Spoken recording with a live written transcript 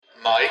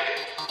Mike,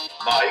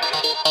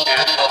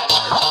 and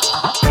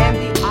Oscar.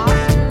 And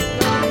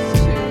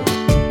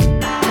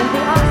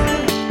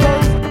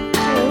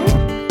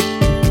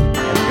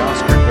the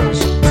Oscar goes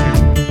to... And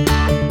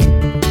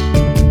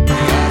the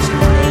Oscar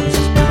goes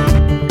to...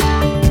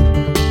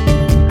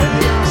 And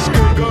the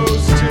Oscar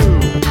goes to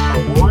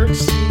award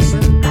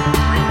season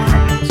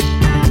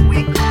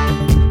week.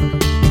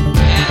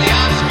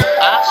 And the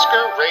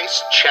Oscar race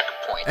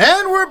checkpoint.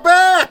 And we're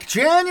back!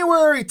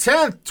 January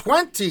 10th,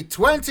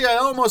 2020. I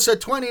almost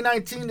said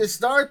 2019 to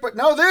start, but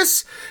no,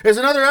 this is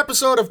another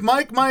episode of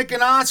Mike,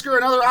 and Oscar,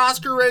 another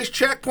Oscar race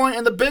checkpoint,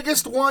 and the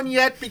biggest one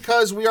yet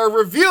because we are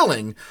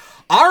revealing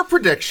our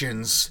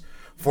predictions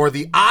for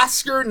the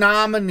Oscar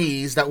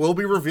nominees that will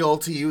be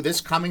revealed to you this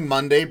coming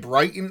Monday,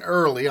 bright and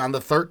early on the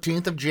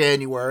 13th of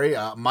January.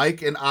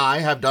 Mike and I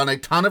have done a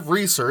ton of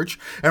research,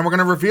 and we're going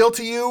to reveal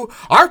to you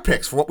our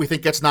picks for what we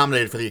think gets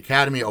nominated for the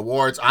Academy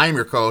Awards. I'm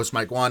your co-host,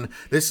 Mike One.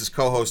 This is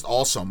co-host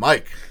also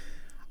Mike.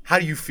 How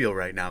do you feel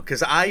right now?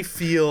 Because I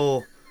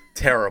feel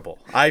terrible.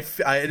 I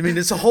mean,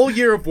 it's a whole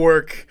year of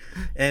work,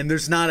 and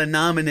there's not a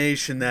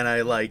nomination that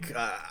I like.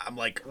 I'm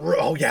like,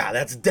 oh yeah,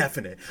 that's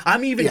definite.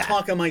 I'm even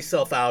talking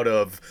myself out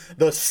of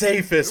the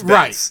safest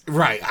bets.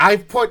 Right.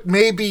 I've put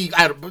maybe,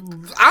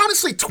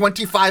 honestly,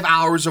 25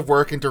 hours of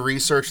work into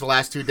research the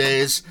last 2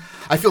 days.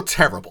 I feel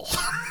terrible.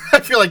 I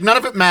feel like none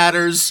of it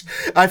matters.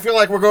 I feel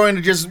like we're going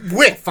to just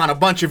whiff on a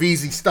bunch of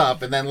easy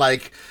stuff, and then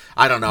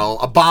I don't know,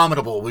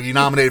 Abominable will be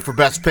nominated for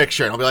Best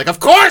Picture. And I'll be like,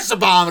 of course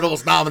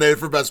Abominable's nominated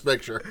for Best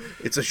Picture.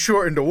 It's a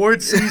shortened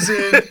award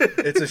season.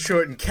 It's a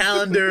shortened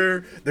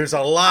calendar. There's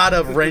a lot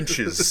of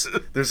wrenches.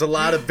 There's a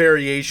lot of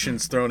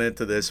variations thrown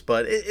into this,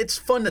 but it's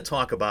fun to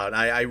talk about.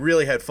 I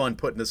really had fun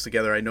putting this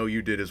together. I know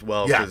you did as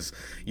well, because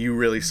you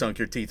really sunk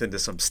your teeth into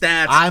some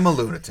stats. I'm a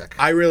lunatic.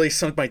 I really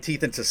sunk my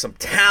teeth into some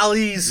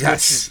tallies, Yes.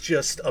 which is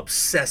just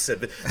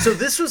obsessive. So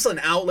this was an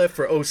outlet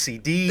for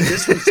OCD.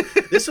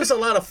 This was a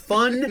lot of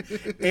fun,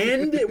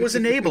 and it was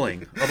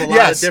enabling of a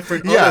lot of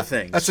different other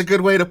things. That's a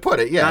good way to put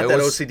it. Yeah, Not that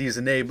OCD is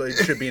enabled;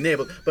 it should be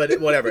enabled, but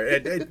whatever.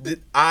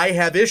 I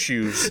have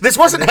issues. This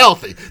wasn't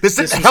healthy. This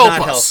didn't was help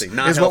not us. healthy.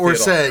 Not is healthy what we're at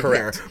all. saying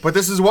Correct. here. But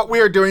this is what we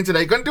are doing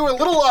today. Going to do a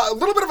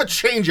little bit of a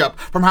change up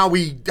from how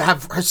we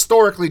have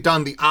historically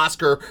done the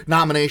Oscar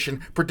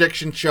nomination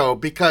prediction show.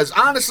 Because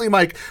honestly,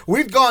 Mike,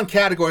 we've gone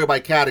category by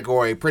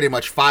category, pretty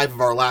much 5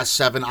 of our last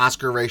 7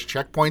 Oscar race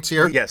checkpoints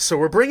here. Yes, so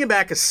we're bringing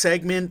back a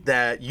segment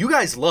that you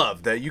guys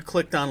loved, that you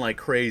clicked on like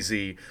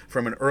crazy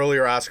from an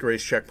earlier Oscar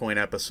race checkpoint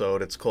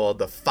episode. It's called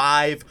the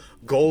 5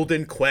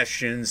 Golden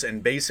Questions,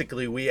 and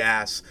basically we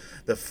ask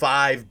the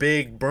 5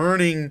 big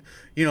burning,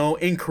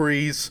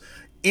 inquiries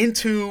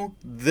into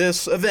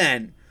this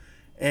event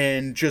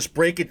and just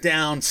break it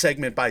down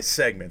segment by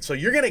segment. So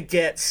you're going to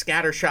get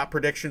scattershot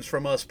predictions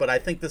from us, but I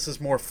think this is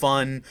more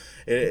fun.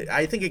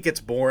 I think it gets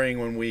boring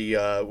when we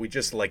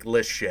just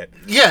list shit.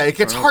 Yeah, it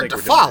gets I don't hard think to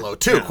we're doing follow, it.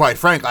 too, Yeah. quite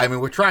frankly. I mean,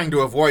 we're trying to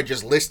avoid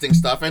just listing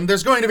stuff, and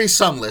there's going to be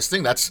some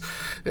listing.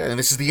 And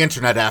this is the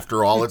internet,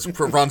 after all. It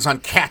runs on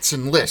cats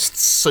and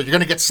lists, so you're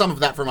going to get some of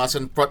that from us.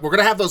 But we're going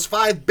to have those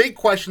 5 big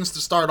questions to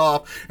start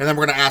off, and then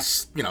we're going to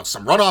ask,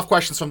 some runoff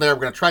questions from there.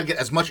 We're going to try to get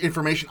as much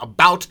information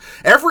about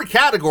every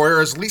category,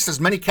 or at least as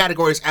many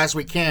categories as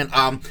we can.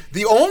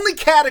 The only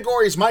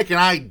categories Mike and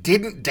I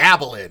didn't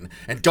dabble in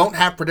and don't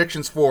have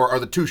predictions for are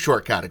the 2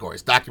 short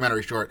categories: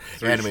 documentary short,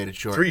 animated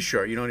short. 3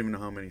 short. You don't even know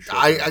how many short.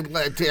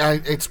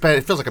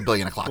 It feels like a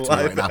billion o'clock to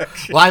me right now.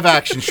 Live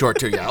action short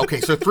too, yeah. Okay,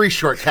 so 3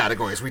 short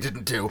categories we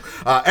didn't do.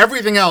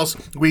 Everything else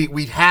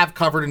we have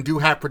covered and do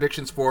have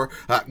predictions for.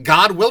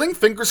 God willing,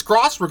 fingers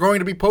crossed, we're going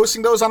to be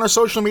posting those on our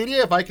social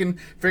media if I can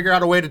figure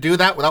out a way to do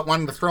that without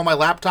wanting to throw my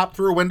laptop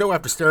through a window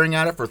after staring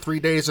at it for 3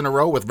 days in a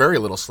row with very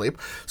little sleep.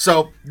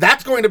 So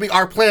that's going to be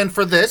our plan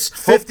for this.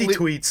 50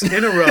 tweets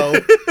in a row.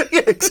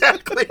 Yeah,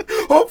 exactly.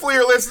 Hopefully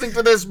you're listening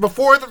to this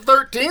before the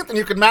 13th and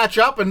you can match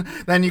up, and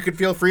then you can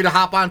feel free to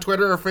hop on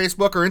Twitter or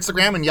Facebook or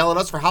Instagram and yell at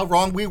us for how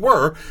wrong we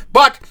were.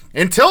 But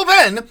until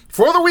then,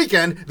 for the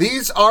weekend,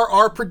 these are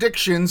our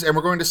predictions, and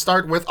we're going to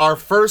start with our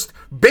first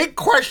big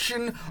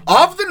question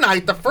of the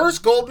night, the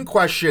first golden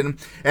question,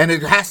 and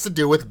it has to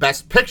do with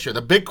Best Picture.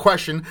 The big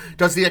question: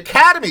 does the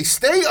Academy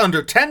stay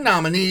under 10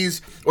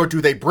 nominees, or do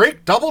they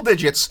break double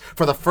digits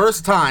for the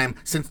first time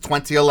since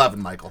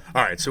 2011, Michael?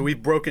 All right, so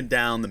we've broken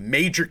down the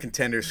major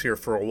contenders here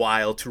for a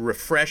while. To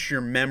refresh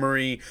your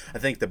memory, I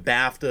think the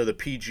BAFTA, the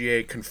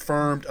PGA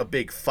confirmed a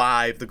big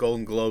 5, the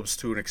Golden Globes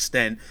to an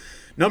extent.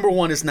 Number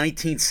 1 is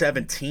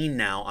 1917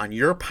 now on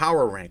your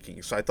power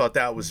rankings. So I thought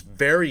that was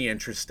very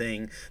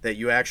interesting that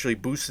you actually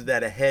boosted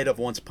that ahead of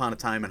Once Upon a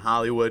Time in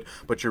Hollywood,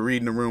 but you're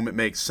reading the room, it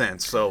makes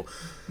sense. So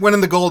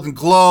winning the Golden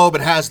Globe,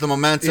 it has the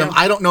momentum. Yeah.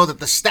 I don't know that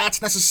the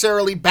stats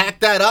necessarily back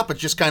that up.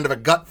 It's just kind of a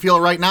gut feel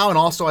right now, and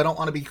also I don't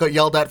want to be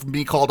yelled at for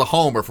being called a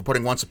homer for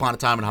putting Once Upon a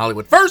Time in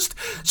Hollywood first,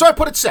 so I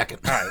put it second.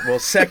 All right, well,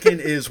 second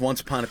is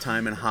Once Upon a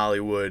Time in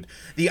Hollywood.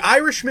 The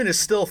Irishman is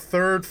still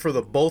third for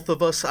the both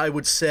of us, I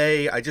would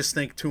say. I just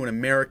think to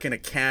an American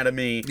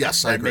Academy,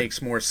 Yes, I that agree.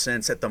 makes more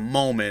sense at the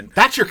moment.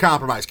 That's your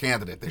compromise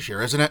candidate this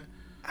year, isn't it?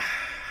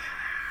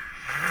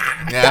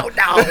 I don't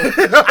know.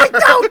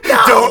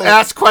 Don't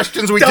ask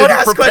questions we Don't didn't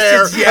ask prepare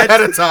questions yet.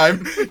 ahead of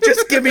time.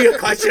 Just give me a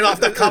question off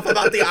the cuff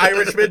about the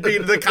Irishman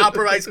being the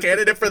compromise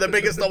candidate for the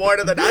biggest award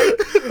of the night.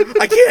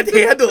 I can't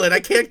handle it. I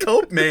can't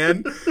cope,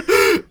 man.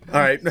 All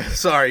right.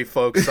 Sorry,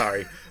 folks.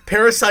 Sorry.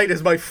 Parasite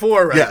is my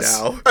 4 right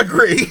Yes, now.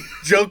 agree.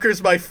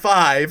 Joker's my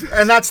 5.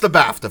 And that's the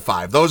BAFTA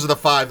 5. Those are the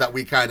 5 that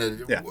we kind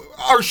of Yeah.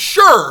 are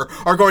sure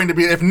are going to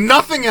be, if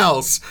nothing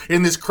else,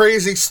 in this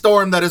crazy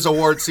storm that is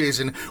award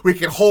season, we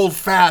can hold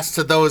fast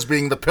to those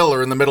being the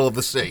pillar in the middle of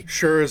the sea.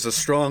 Sure is a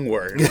strong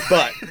word,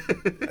 but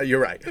you're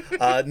right.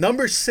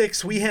 Number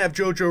 6, we have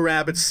Jojo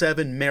Rabbit's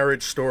 7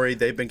 Marriage Story.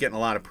 They've been getting a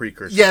lot of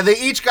precursors. Yeah, they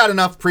each got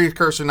enough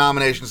precursor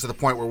nominations to the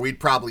point where we'd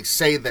probably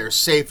say they're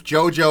safe.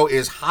 JoJo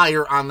is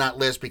higher on that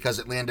list because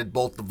it landed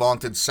both the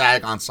vaunted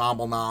SAG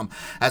Ensemble nom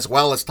as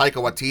well as Taika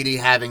Waititi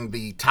having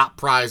the top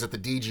prize at the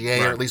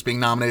DGA, or at least being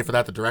nominated for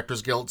that, the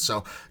Directors Guild.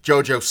 So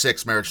JoJo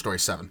 6, Marriage Story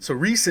 7. So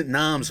recent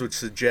noms would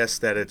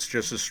suggest that it's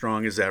just as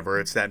strong as ever.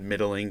 It's that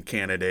middling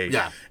candidate.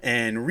 Yeah.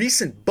 And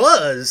recent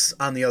buzz,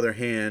 on the other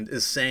hand,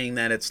 is saying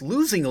that it's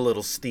losing a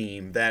little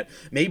steam, that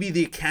maybe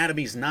the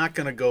Academy's not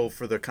going to go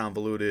for the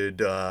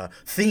convoluted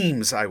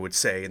themes, I would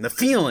say, and the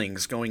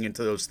feelings going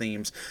into those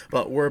themes,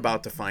 but we're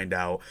about to find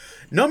out.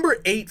 Number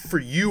 8 for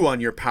you on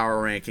your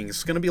power rankings,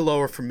 it's going to be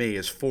lower for me,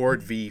 is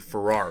Ford v.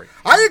 Ferrari.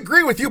 I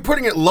agree with you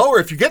putting it lower.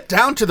 If you get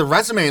down to the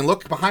resume and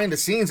look behind the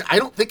scenes, I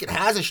don't think it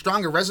has as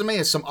strong a resume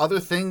as some other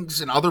things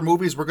in other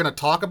movies we're going to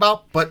talk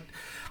about, but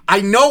I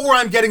know where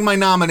I'm getting my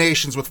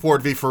nominations with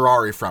Ford v.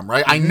 Ferrari from,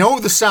 right? I know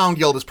the Sound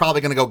Guild is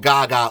probably going to go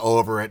gaga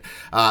over it.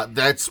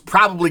 That's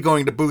probably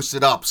going to boost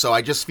it up, so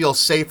I just feel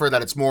safer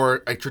that it's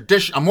more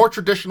a more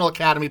traditional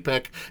Academy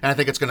pick, and I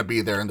think it's going to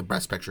be there in the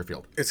Best Picture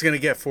field. It's going to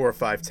get 4 or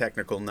 5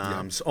 technical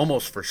noms,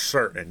 almost for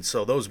certain.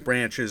 So those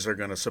branches are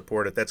going to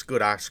support it. That's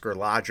good Oscar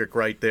logic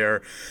right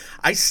there.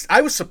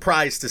 I was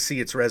surprised to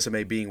see its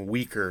resume being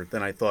weaker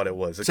than I thought it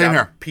was. It Same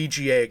got here.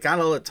 PGA, it got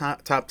all the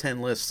top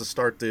 10 lists to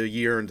start the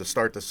year and to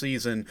start the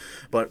season,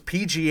 but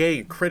PGA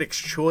and Critics'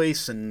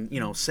 Choice and,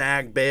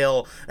 SAG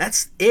Bail,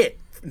 that's it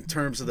in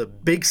terms of the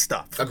big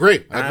stuff.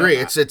 Agree.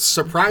 It's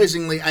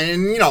surprisingly,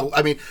 and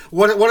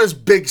what is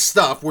big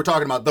stuff? We're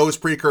talking about those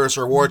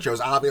precursor award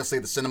shows. Obviously,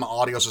 the Cinema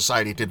Audio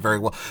Society did very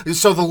well.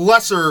 So the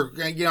lesser,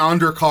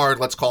 undercard,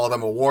 let's call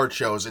them award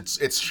shows,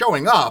 it's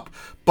showing up.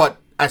 But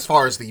as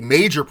far as the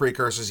major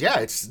precursors, yeah,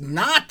 it's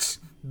not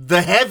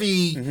the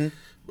heavy.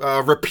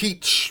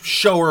 Repeat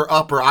shower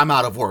upper. I'm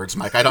out of words,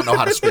 Mike. I don't know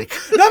how to speak.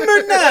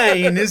 Number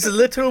 9 is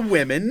Little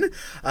Women,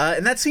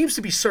 and that seems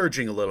to be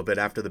surging a little bit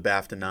after the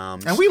BAFTA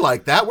noms. And we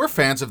like that. We're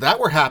fans of that.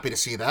 We're happy to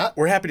see that.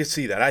 We're happy to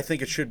see that. I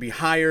think it should be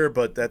higher,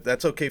 but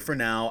that's okay for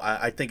now.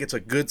 I think it's a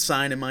good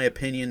sign, in my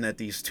opinion, that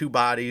these two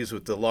bodies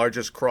with the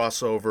largest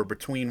crossover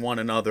between one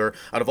another,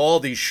 out of all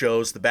these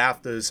shows, the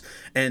BAFTAs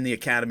and the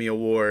Academy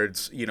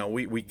Awards,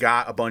 we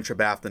got a bunch of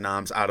BAFTA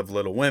noms out of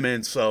Little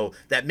Women, so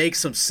that makes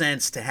some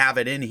sense to have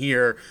it in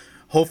here.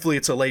 Hopefully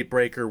it's a late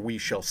breaker. We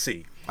shall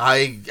see.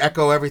 I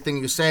echo everything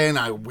you say,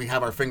 and we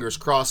have our fingers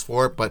crossed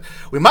for it, but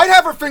we might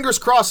have our fingers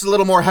crossed a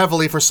little more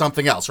heavily for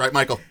something else, right,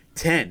 Michael?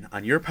 10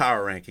 on your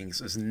power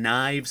rankings is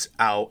Knives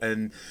Out,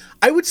 and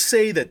I would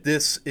say that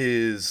this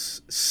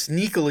is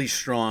sneakily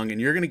strong,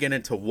 and you're going to get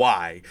into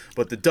why,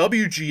 but the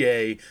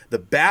WGA, the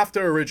BAFTA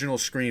Original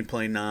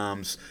Screenplay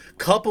noms,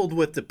 coupled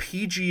with the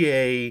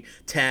PGA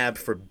tab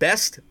for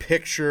Best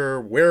Picture,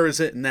 where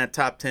is it in that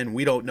top 10?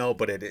 We don't know,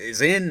 but it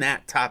is in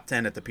that top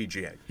 10 at the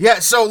PGA. Yeah,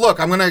 so look,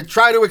 I'm going to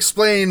try to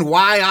explain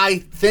why I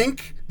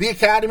think the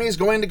Academy is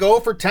going to go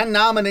for 10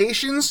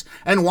 nominations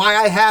and why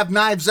I have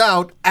Knives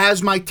Out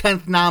as my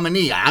 10th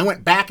nominee. I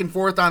went back and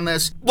forth on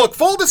this. Look,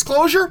 full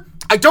disclosure,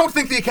 I don't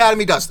think the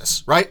Academy does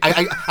this, right?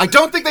 I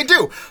don't think they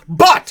do.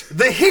 But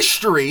the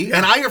history,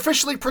 and I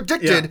officially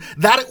predicted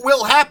that it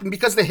will happen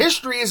because the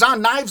history is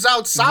on Knives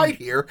Out's side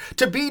here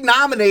to be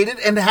nominated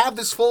and to have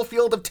this full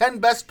field of 10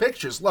 best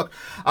pictures. Look,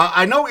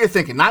 I know what you're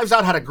thinking. Knives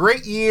Out had a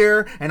great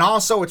year, and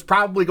also it's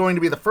probably going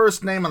to be the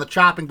first name on the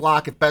chopping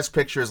block if best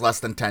picture is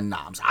less than 10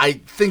 noms. I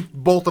think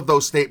both of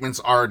those statements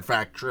are in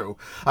fact true.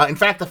 In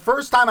fact, the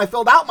first time I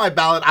filled out my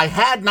ballot, I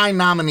had 9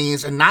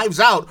 nominees, and Knives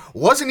Out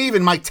wasn't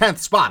even my 10th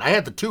spot. I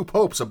had the 2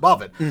 Popes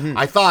above it.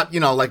 I thought,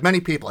 like many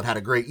people, it had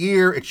a great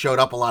year. It showed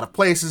up a lot of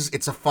places.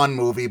 It's a fun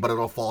movie, but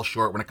it'll fall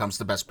short when it comes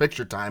to Best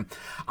Picture time.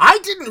 I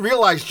didn't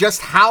realize just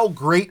how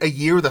great a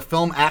year the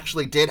film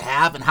actually did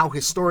have and how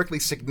historically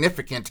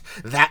significant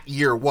that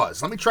year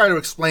was. Let me try to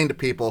explain to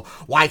people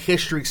why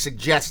history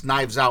suggests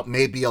Knives Out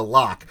may be a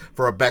lock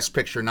for a Best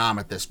Picture nom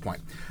at this point.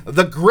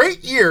 The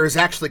great year is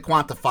actually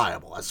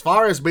quantifiable. As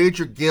far as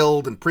major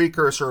guild and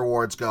precursor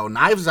awards go,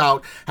 Knives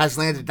Out has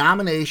landed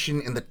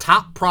nomination in the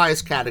top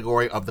prize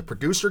category of the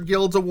Producer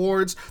Guild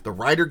Awards, the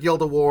Writer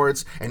Guild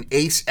Awards, and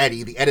Ace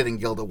Eddie, the Editing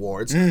Guild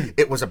Awards.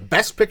 It was a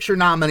Best Picture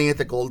nominee at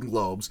the Golden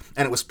Globes,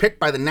 and it was picked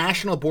by the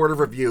National Board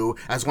of Review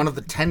as one of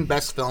the 10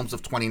 best films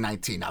of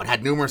 2019. Now, it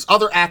had numerous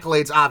other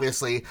accolades,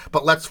 obviously,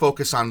 but let's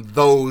focus on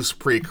those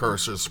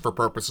precursors for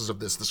purposes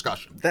of this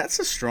discussion. That's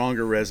a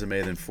stronger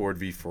resume than Ford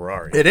v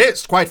Ferrari. It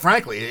is, quite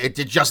frankly. It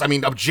just, I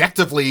mean,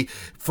 objectively,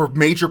 for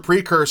major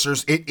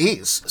precursors, it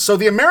is. So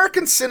the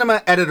American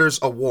Cinema Editors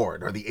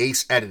Award, or the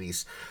ACE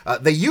Edities,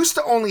 they used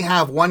to only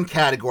have one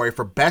category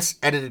for Best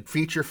Edited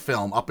Feature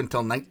Film up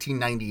until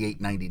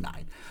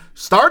 1998-99.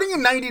 Starting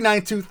in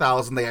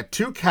 99-2000, they had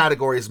two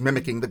categories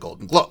mimicking the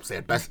Golden Globes. They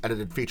had Best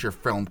Edited Feature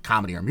Film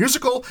Comedy or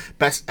Musical,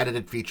 Best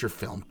Edited Feature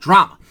Film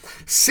Drama.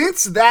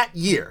 Since that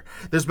year,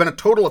 there's been a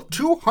total of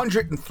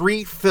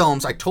 203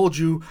 films. I told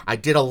you I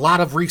did a lot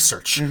of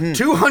research.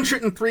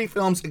 203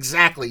 films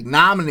exactly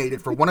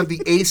nominated for one of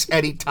the Ace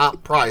Eddie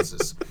top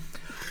prizes.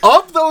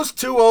 Of those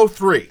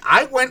 203,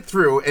 I went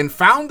through and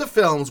found the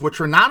films which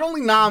were not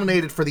only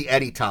nominated for the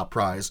Eddie Top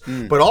Prize,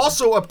 but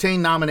also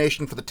obtained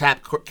nomination for the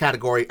top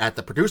category at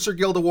the Producer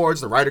Guild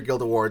Awards, the Writer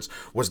Guild Awards,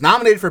 was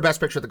nominated for Best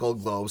Picture at the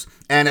Golden Globes,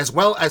 and as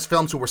well as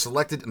films who were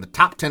selected in the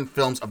top 10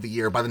 films of the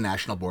year by the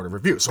National Board of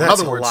Review. So That's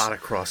in other words, a lot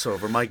of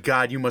crossover. My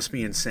God, you must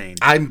be insane.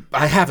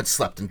 I haven't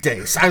slept in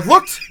days. I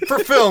looked for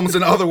films,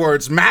 in other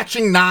words,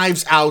 matching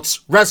Knives Out's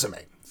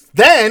resume.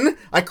 Then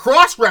I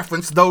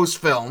cross-referenced those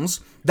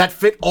films that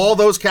fit all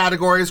those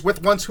categories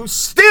with ones who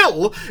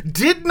still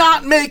did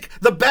not make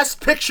the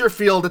Best Picture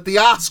field at the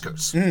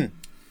Oscars.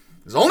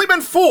 There's only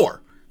been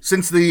 4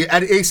 since the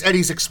Ace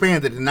Eddies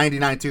expanded in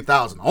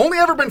 99-2000. Only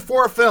ever been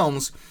 4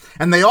 films,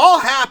 and they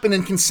all happen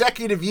in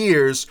consecutive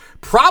years,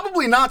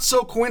 probably not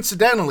so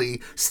coincidentally,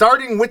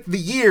 starting with the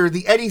year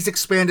the Eddies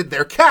expanded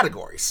their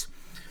categories.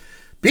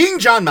 Being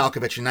John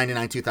Malkovich in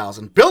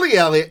 99-2000, Billy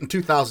Elliot in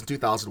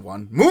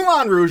 2000-2001,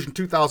 Moulin Rouge in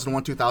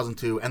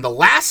 2001-2002, and the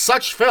last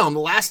such film, the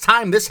last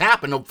time this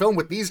happened, a film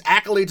with these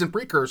accolades and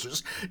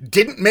precursors,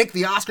 didn't make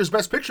the Oscars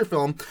Best Picture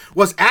film,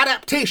 was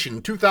Adaptation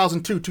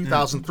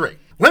 2002-2003.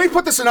 Let me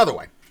put this another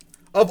way.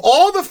 Of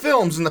all the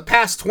films in the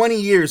past 20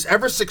 years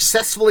ever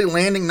successfully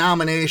landing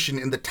nomination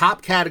in the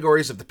top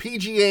categories of the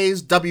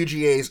PGAs,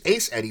 WGAs,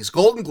 Ace Eddies,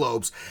 Golden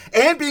Globes,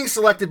 and being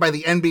selected by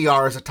the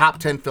NBR as a top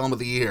 10 film of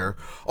the year,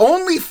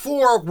 only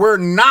 4 were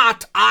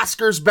not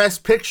Oscars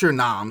Best Picture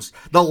noms.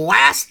 The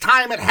last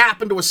time it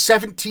happened was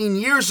 17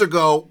 years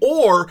ago,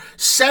 or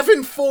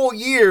 7 full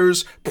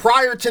years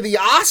prior to the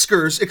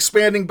Oscars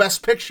expanding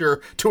Best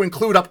Picture to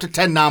include up to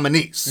 10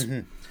 nominees.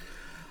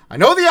 I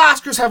know the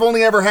Oscars have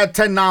only ever had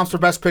 10 noms for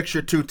Best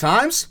Picture 2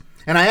 times,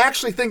 and I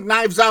actually think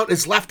Knives Out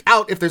is left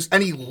out if there's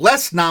any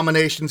less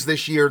nominations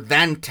this year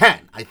than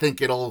 10. I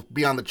think it'll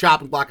be on the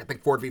chopping block. I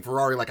think Ford v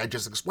Ferrari, like I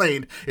just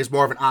explained, is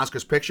more of an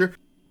Oscars picture.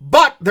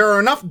 But there are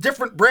enough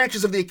different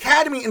branches of the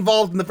Academy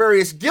involved in the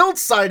various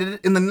guilds cited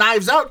in the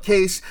Knives Out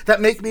case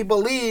that make me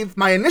believe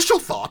my initial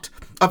thought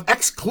of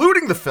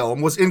excluding the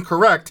film was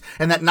incorrect,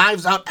 and that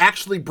Knives Out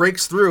actually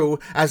breaks through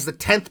as the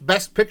 10th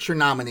Best Picture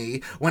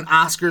nominee when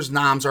Oscars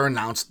noms are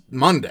announced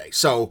Monday.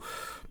 So,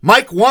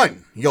 Mike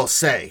won, you'll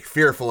say,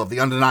 fearful of the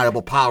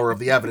undeniable power of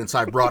the evidence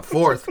I brought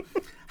forth.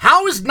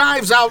 How is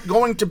Knives Out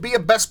going to be a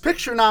Best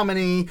Picture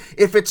nominee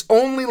if it's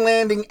only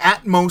landing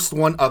at most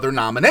one other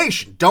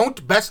nomination?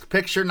 Don't Best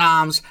Picture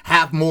noms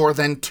have more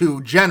than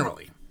 2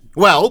 generally?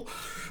 Well,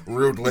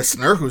 rude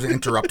listener who's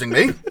interrupting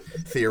me,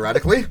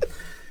 theoretically.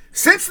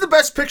 Since the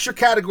Best Picture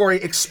category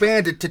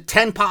expanded to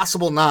 10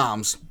 possible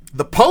noms,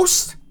 The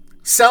Post,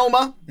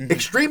 Selma,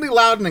 Extremely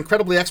Loud and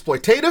Incredibly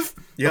Exploitative,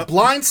 The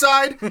Blind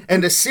Side,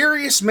 and A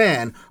Serious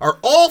Man are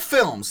all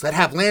films that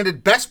have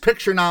landed Best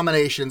Picture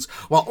nominations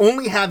while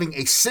only having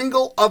a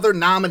single other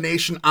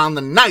nomination on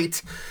the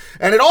night.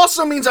 And it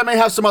also means I may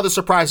have some other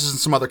surprises in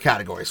some other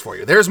categories for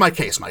you. There's my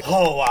case, Michael.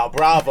 Oh, wow.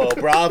 Bravo,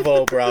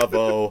 bravo,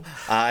 bravo.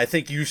 I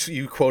think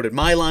you quoted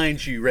my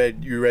lines. You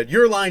read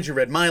your lines. You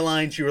read my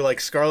lines. You were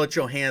like Scarlett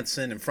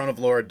Johansson in front of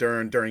Laura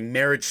Dern during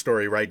Marriage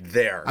Story right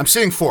there. I'm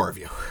seeing 4 of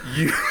you.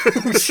 You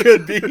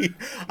should be.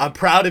 I'm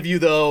proud of you,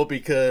 though,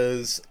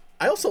 because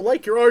I also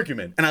like your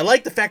argument. And I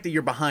like the fact that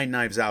you're behind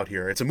Knives Out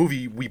here. It's a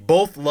movie we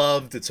both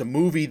loved. It's a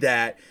movie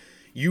that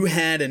you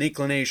had an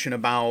inclination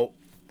about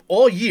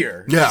all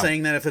year,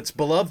 saying that if it's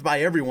beloved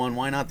by everyone,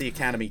 why not the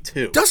Academy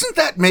too? Doesn't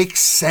that make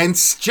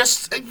sense?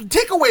 Just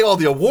take away all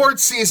the award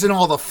season,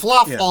 all the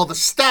fluff, all the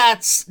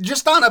stats,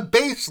 just on a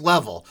base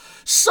level.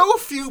 So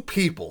few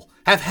people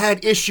have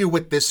had issue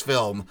with this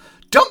film.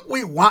 Don't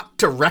we want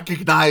to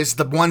recognize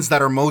the ones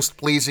that are most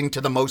pleasing to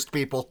the most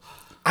people?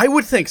 I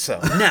would think so.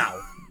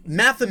 Now,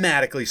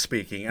 mathematically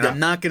speaking, and I'm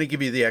not going to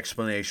give you the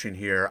explanation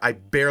here. I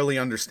barely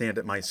understand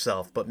it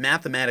myself, but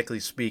mathematically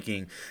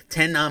speaking,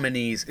 10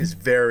 nominees is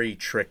very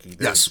tricky.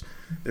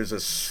 There's a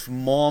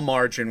small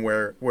margin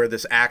where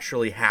this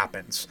actually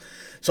happens.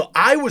 So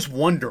I was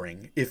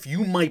wondering if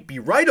you might be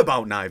right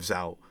about Knives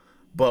Out,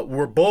 but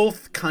we're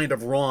both kind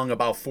of wrong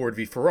about Ford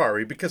v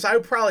Ferrari, because I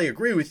would probably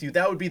agree with you.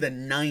 That would be the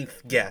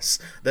 9th guess.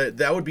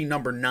 That would be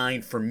number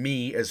 9 for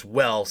me as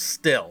well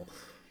still.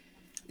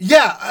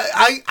 Yeah,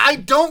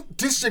 I don't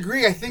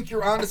disagree. I think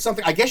you're onto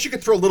something. I guess you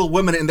could throw Little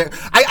Women in there.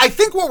 I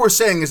think what we're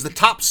saying is the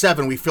top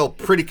 7 we feel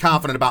pretty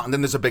confident about, and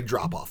then there's a big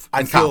drop-off in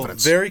I feel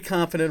confidence. very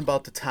confident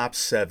about the top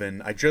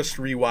 7. I just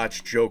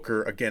rewatched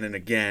Joker again and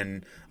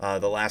again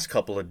the last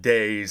couple of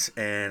days,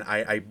 and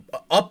I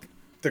up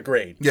the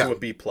grade Yeah. to a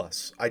B+.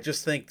 I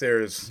just think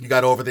there's... You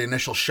got over the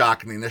initial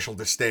shock and the initial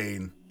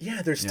disdain.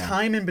 Yeah, there's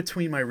time in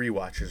between my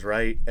rewatches,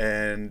 right?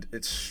 And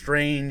it's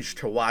strange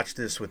to watch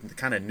this with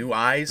kind of new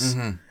eyes.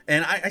 Mm-hmm.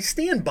 And I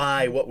stand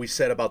by what we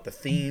said about the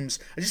themes.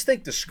 I just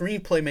think the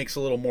screenplay makes a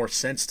little more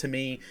sense to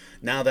me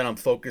now that I'm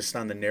focused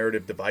on the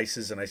narrative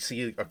devices and I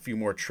see a few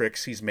more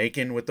tricks he's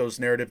making with those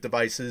narrative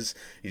devices.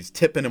 He's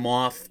tipping them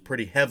off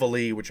pretty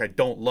heavily, which I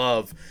don't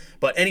love.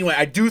 But anyway,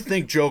 I do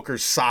think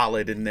Joker's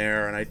solid in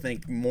there, and I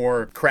think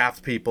more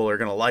craft people are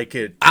going to like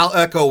it. I'll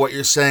echo what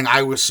you're saying.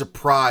 I was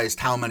surprised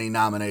how many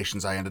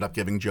nominations I ended up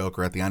giving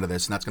Joker at the end of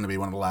this, and that's going to be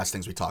one of the last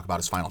things we talk about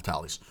is final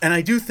tallies. And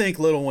I do think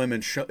Little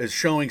Women is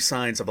showing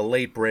signs of a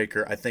late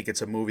breaker. I think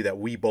it's a movie that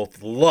we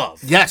both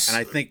love. Yes. And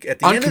I think at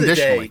the end of the day,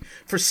 Unconditionally.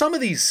 for some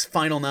of these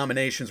final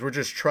nominations, we're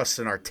just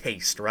trusting our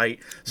taste, right?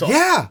 So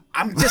Yeah.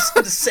 I'm just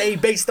going to say,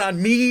 based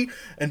on me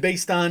and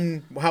based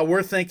on how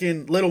we're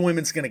thinking, Little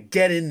Women's going to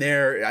get in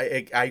there.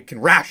 I can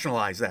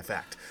rationalize that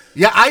fact.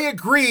 Yeah, I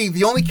agree.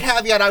 The only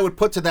caveat I would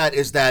put to that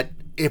is that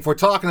if we're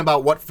talking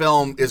about what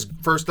film is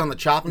first on the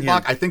chopping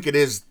block, I think it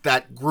is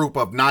that group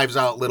of Knives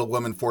Out, Little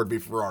Women, Ford v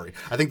Ferrari.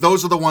 I think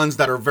those are the ones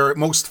that are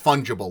most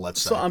fungible,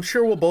 let's say. So I'm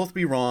sure we'll both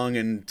be wrong,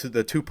 and to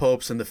the Two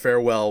Popes and the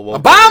Farewell will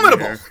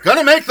Abominable!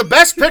 Gonna make the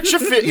best picture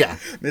fit. Yeah.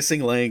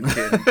 Missing Link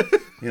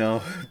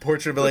and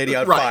Portrait of a Lady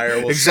on Right,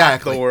 Fire will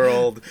exactly. shock the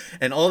world,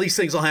 and all these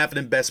things will happen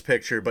in Best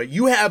Picture. But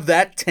you have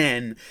that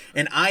 10,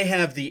 and I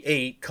have the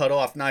 8. Cut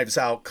off Knives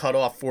Out, cut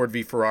off Ford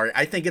v Ferrari.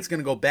 I think it's going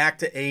to go back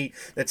to 8.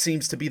 That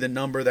seems to be the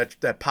number that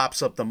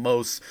pops up the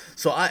most.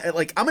 So I'm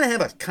going to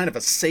have a kind of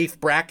a safe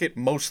bracket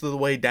most of the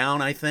way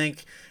down, I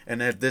think. And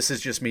that this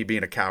is just me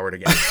being a coward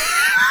again.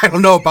 I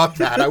don't know about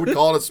that. I would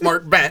call it a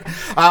smart bet.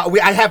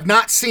 I have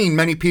not seen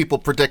many people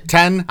predict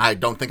 10. I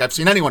don't think I've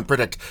seen anyone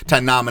predict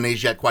 10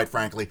 nominees yet, quite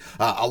frankly.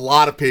 A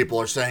lot of people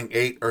are saying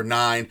 8 or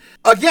 9.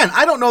 Again,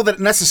 I don't know that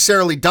it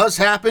necessarily does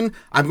happen.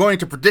 I'm going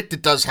to predict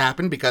it does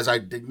happen because I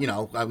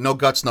have no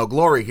guts, no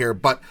glory here.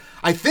 But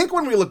I think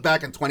when we look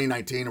back in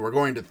 2019, we're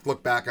going to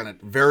look back on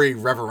it very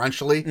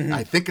reverentially. Mm-hmm.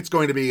 I think it's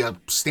going to be a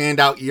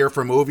standout year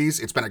for movies.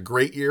 It's been a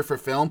great year for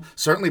film,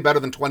 certainly better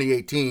than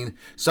 2018.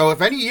 So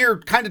if any year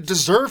kind of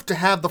deserved to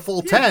have the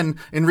full 10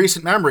 in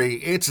recent memory,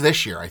 it's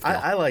this year, I feel.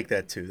 I like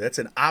that too. That's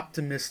an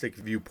optimistic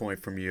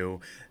viewpoint from you.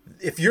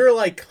 If you're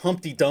like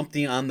Humpty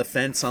Dumpty on the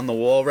fence on the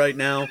wall right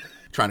now,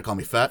 Trying to call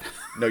me fat?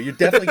 no, you're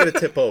definitely going to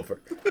tip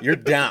over. You're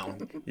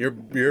down.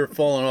 You're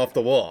falling off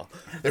the wall.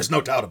 There's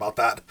no doubt about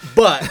that.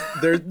 But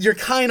you're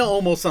kind of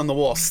almost on the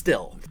wall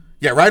still.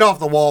 Yeah, right off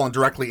the wall and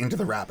directly into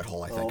the rabbit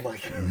hole, I think. Oh my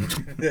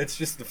God. That's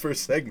just the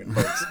first segment,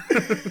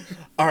 folks.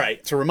 All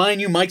right. To remind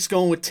you, Mike's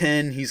going with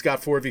 10. He's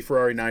got Ford v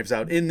Ferrari, Knives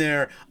Out in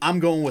there. I'm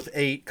going with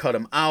 8. Cut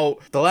him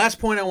out. The last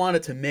point I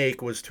wanted to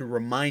make was to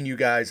remind you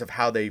guys of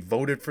how they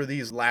voted for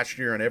these last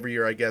year and every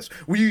year, I guess.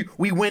 We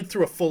went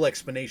through a full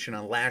explanation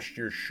on last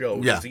year's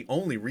show. Yeah. It's the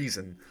only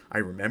reason I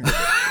remember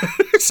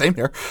it. Same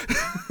here.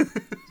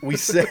 We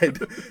said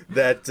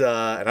that,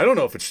 and I don't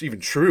know if it's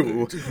even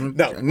true.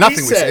 No, Nothing we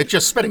say. It's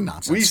just spitting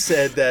nonsense. We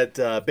said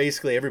that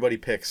basically everybody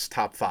picks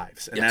top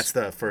 5s, and Yes. that's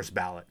the first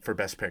ballot for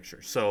Best Picture.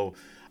 So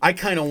I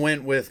kind of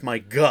went with my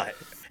gut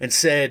and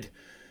said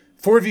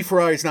Ford v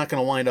Ferrari is not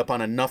going to wind up on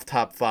enough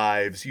top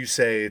 5s. You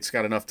say it's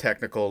got enough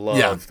technical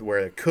love where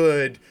it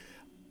could.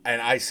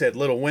 And I said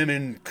Little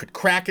Women could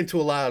crack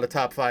into a lot of the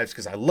top 5s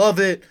because I love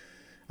it.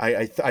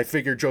 I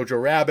figured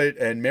Jojo Rabbit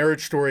and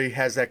Marriage Story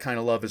has that kind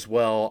of love as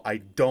well. I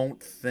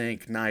don't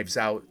think Knives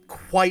Out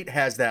quite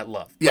has that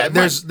love. Yeah,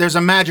 But there's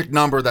a magic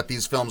number that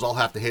these films all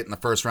have to hit in the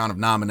first round of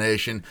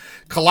nomination.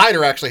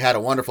 Collider actually had a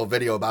wonderful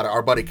video about it.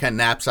 Our buddy Ken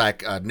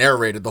Knapsack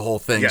narrated the whole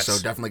thing, Yes. so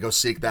definitely go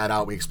seek that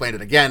out. We explained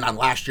it again on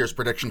last year's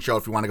prediction show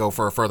if you want to go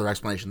for a further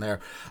explanation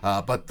there.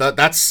 But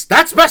that's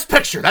Best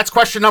Picture. That's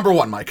question number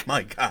 1, Mike.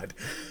 My God.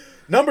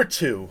 Number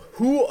 2,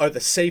 who are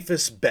the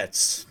safest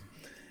bets?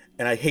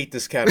 And I hate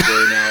this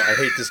category now. I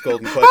hate this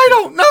golden question. I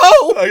don't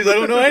know. I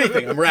don't know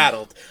anything. I'm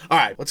rattled. All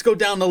right, let's go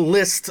down the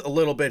list a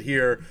little bit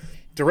here.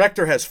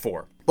 Director has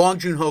 4. Bong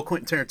Joon-ho,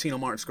 Quentin Tarantino,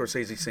 Martin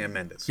Scorsese, Sam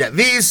Mendes. Yeah,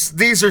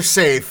 these are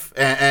safe,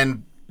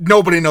 and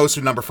nobody knows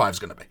who number 5 is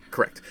going to be.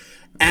 Correct.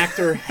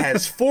 Actor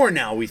has 4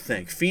 now, we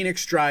think.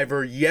 Phoenix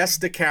Driver, yes,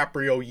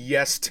 DiCaprio,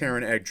 yes,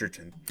 Taron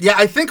Egerton. Yeah,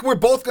 I think we're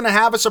both going to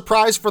have a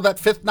surprise for that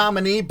 5th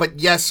nominee, but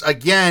yes,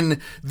 again,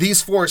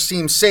 these 4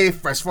 seem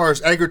safe. As far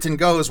as Egerton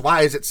goes,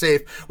 why is it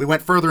safe? We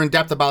went further in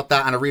depth about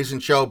that on a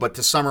recent show, but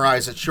to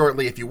summarize it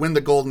shortly, if you win the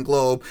Golden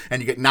Globe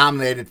and you get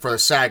nominated for the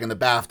SAG and the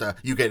BAFTA,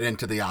 you get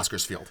into the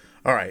Oscars field.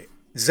 All right.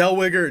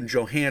 Zellweger and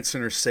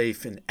Johansson are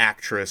safe in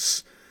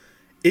actress.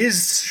 Is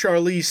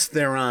Charlize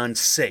Theron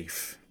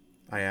safe?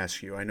 I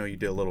ask you. I know you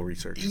did a little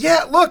research.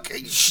 Yeah, look,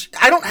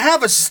 I don't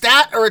have a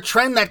stat or a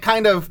trend that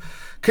kind of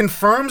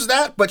confirms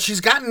that, but she's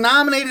gotten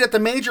nominated at the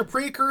major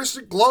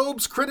precursor,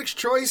 Globes, Critics'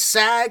 Choice,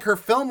 SAG. Her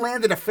film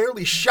landed a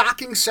fairly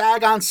shocking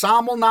SAG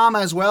Ensemble nom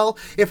as well.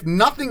 If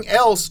nothing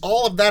else,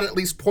 all of that at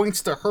least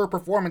points to her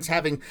performance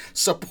having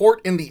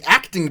support in the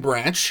acting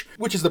branch,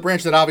 which is the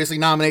branch that obviously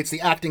nominates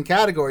the acting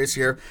categories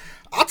here.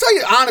 I'll tell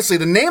you honestly,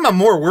 the name I'm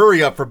more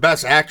worried of for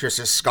Best Actress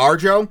is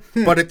ScarJo,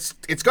 but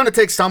it's going to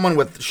take someone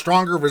with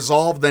stronger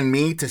resolve than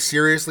me to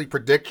seriously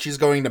predict she's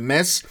going to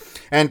miss.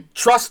 And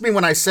trust me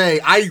when I say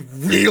I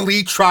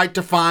really tried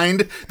to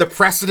find the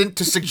precedent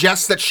to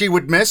suggest that she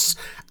would miss.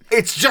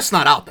 It's just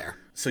not out there.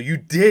 So you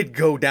did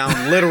go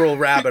down literal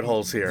rabbit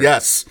holes here.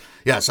 Yes,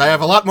 I have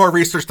a lot more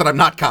research that I'm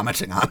not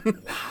commenting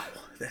on.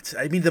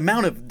 I mean, the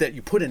amount of that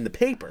you put in the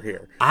paper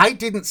here. I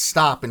didn't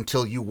stop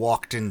until you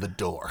walked in the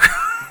door.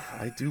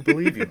 I do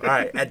believe you. All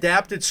right,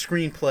 adapted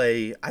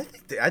screenplay. I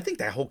think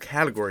that whole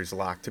category is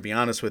locked, to be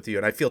honest with you,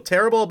 and I feel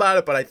terrible about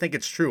it, but I think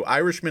it's true.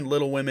 Irishman,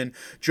 Little Women,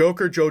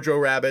 Joker, Jojo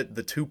Rabbit,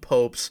 The Two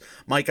Popes.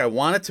 Mike, I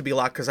want it to be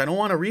locked because I don't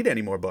want to read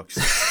any more books.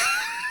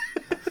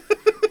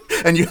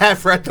 And you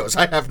have read those.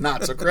 I have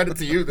not. So credit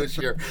to you this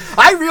year.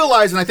 I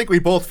realize, and I think we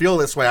both feel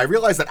this way, I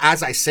realize that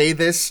as I say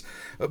this,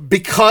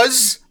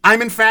 because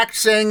I'm in fact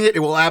saying it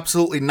will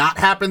absolutely not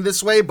happen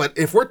this way. But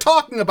if we're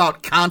talking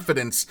about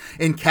confidence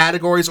in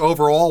categories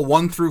overall,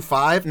 1 through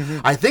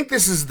 5, I think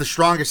this is the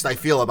strongest I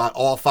feel about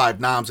all 5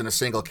 noms in a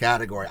single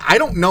category. I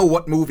don't know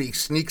what movie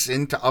sneaks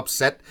in to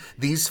upset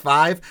these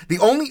 5. The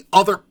only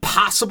other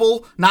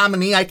possible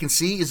nominee I can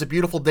see is A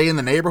Beautiful Day in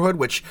the Neighborhood,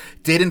 which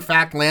did in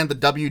fact land the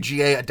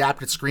WGA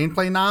Adapted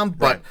Screenplay nom,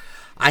 but Right.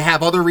 I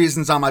have other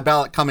reasons on my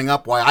ballot coming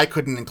up why I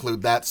couldn't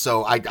include that,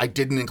 so I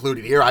didn't include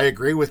it here. I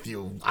agree with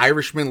you.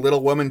 Irishman,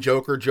 Little Woman,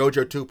 Joker,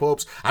 Jojo, Two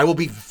Popes. I will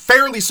be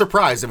fairly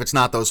surprised if it's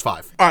not those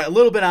 5. All right, a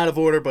little bit out of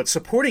order, but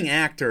supporting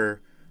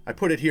actor, I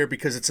put it here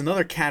because it's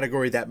another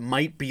category that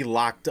might be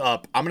locked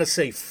up. I'm going to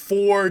say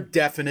 4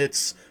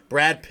 definites: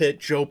 Brad Pitt,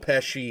 Joe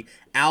Pesci,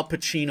 Al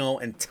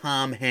Pacino, and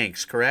Tom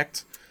Hanks,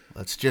 correct?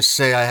 Let's just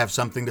say I have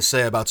something to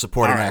say about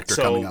supporting actor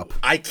coming up.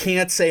 I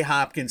can't say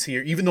Hopkins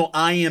here, even though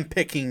I am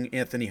picking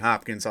Anthony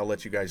Hopkins. I'll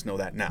let you guys know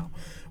that now,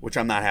 which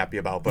I'm not happy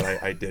about, but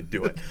I did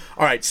do it.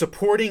 All right,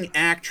 supporting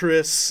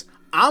actress,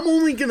 I'm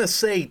only going to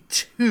say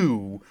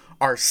 2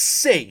 are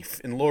safe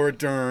in Laura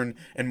Dern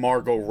and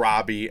Margot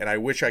Robbie, and I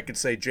wish I could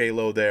say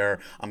J-Lo there.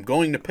 I'm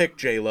going to pick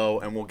J-Lo,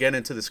 and we'll get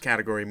into this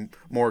category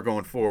more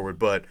going forward,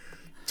 but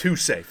 2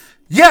 safe.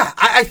 Yeah,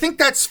 I think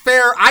that's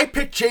fair. I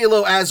picked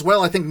J-Lo as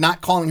well. I think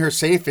not calling her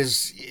safe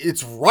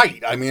it's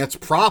right. I mean, it's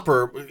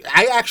proper.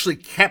 I actually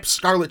kept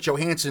Scarlett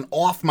Johansson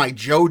off my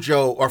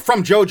JoJo, or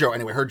from JoJo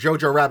anyway, her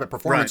Jojo Rabbit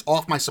performance, Right.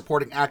 off my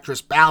supporting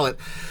actress ballot.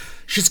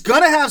 She's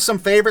going to have some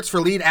favorites for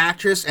lead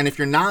actress, and if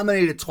you're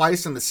nominated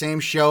twice in the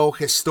same show,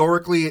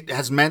 historically it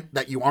has meant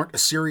that you aren't a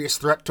serious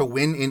threat to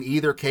win in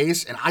either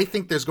case, and I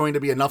think there's going to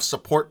be enough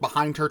support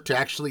behind her to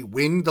actually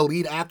win the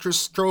lead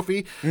actress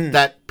trophy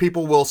that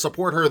people will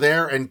support her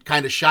there and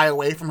kind of shy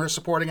away from her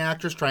supporting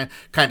actress, trying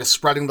kind of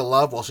spreading the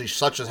love. While she's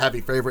such a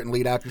heavy favorite in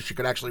lead actress, she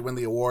could actually win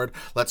the award.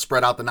 Let's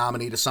spread out the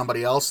nominee to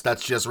somebody else.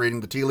 That's just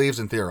reading the tea leaves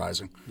and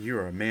theorizing.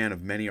 You're a man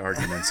of many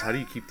arguments. How do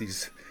you keep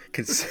these...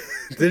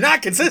 They're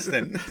not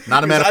consistent.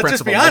 Not a man of I'll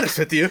principle. just be honest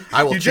with you.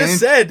 I will You just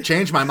said.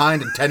 change my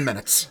mind in 10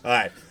 minutes. All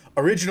right.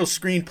 Original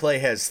screenplay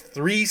has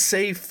 3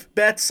 safe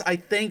bets, I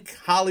think.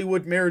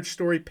 Hollywood, Marriage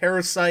Story,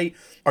 Parasite.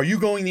 Are you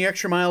going the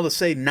extra mile to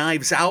say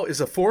Knives Out is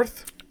a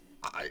 4th?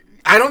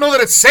 I don't know that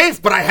it's safe,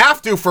 but I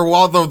have to for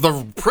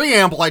the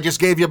preamble I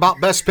just gave you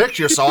about Best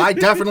Picture, so I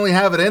definitely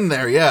have it in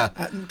there, yeah.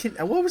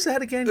 What was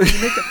that again? Can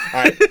you make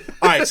that?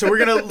 All right. So we're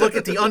going to look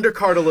at the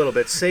undercard a little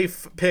bit.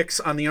 Safe picks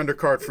on the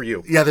undercard for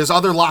you. Yeah, there's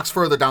other locks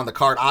further down the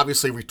card.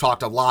 Obviously, we've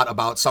talked a lot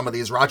about some of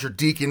these. Roger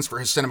Deakins for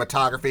his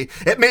cinematography.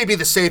 It may be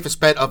the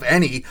safest bet of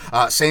any.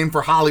 Same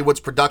for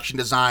Hollywood's production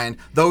design.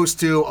 Those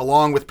 2,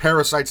 along with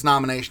Parasite's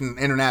nomination in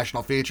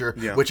International Feature,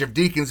 which if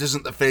Deakins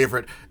isn't the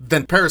favorite,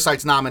 then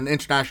Parasite's nom in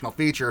International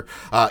Feature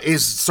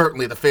is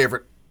certainly the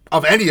favorite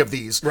of any of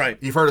these. Right.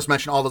 You've heard us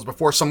mention all those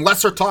before. Some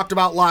lesser talked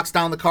about locks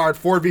down the card.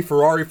 Ford v.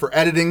 Ferrari for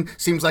editing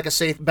seems like a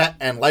safe bet,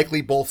 and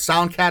likely both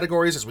sound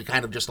categories, as we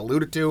kind of just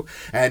alluded to.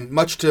 And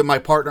much to my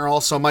partner,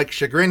 also Mike's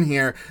chagrin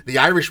here, The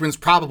Irishman's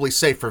probably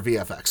safe for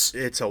VFX.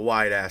 It's a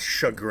wide-ass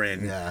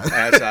chagrin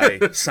as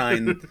I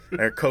sign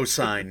or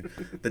co-sign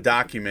the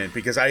document,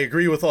 because I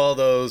agree with all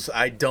those.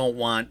 I don't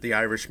want The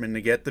Irishman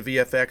to get the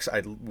VFX.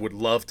 I would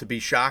love to be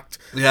shocked.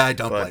 Yeah, I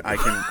don't But blame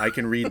you. I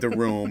can read the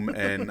room,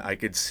 and I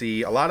could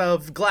see a lot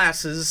of glasses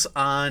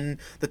on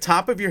the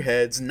top of your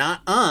heads,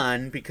 not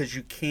on, because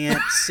you can't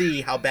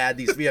see how bad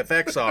these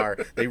VFX are.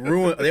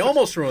 They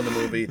almost ruin the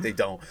movie. They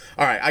don't.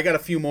 All right, I got a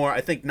few more. I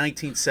think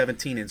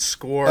 1917 in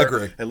score,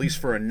 Agree. at least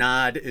for a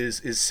nod,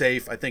 is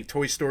safe. I think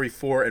Toy Story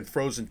 4 and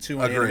Frozen 2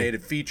 an Agree.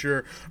 animated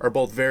feature are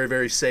both very,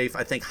 very safe.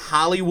 I think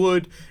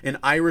Hollywood and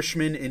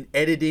Irishman in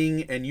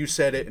editing, and you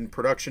said it in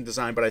production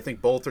design, but I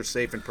think both are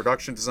safe in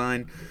production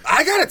design.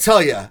 I gotta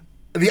tell you,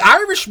 The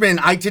Irishman,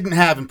 I didn't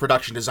have in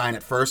production design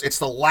at first. It's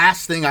the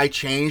last thing I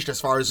changed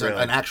as far as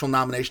Really? an actual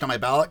nomination on my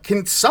ballot.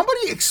 Can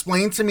somebody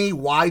explain to me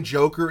why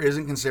Joker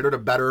isn't considered a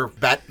better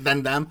bet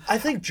than them? I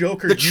think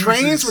Joker The uses...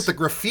 trains with the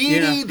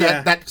graffiti,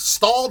 Yeah. that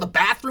stall, the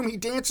bathroom he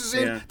dances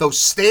in, Yeah. those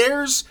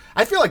stairs.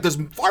 I feel like there's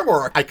far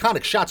more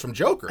iconic shots from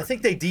Joker. I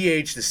think they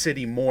de-aged the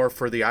city more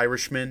for the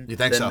Irishman You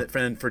think so?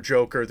 than for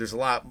Joker. There's a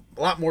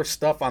lot more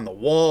stuff on the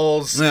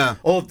walls. Yeah.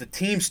 All of the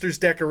Teamsters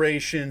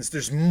decorations.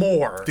 There's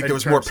more. I think there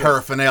was more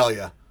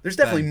paraphernalia. There's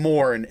definitely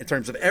more in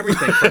terms of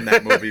everything from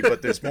that movie,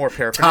 but there's more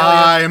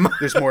paraphernalia. Time.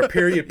 There's more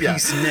period Yeah.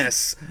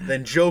 piece-ness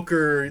than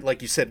Joker.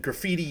 Like you said,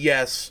 graffiti,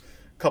 yes.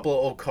 Couple of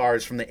old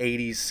cars from the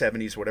 80s,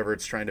 70s, whatever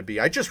it's trying to be.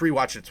 I just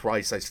rewatched it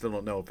twice. I still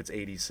don't know if it's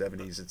 80s,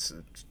 70s. It's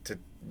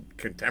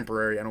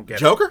contemporary. I don't get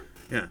Joker?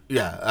 it.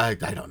 Yeah, I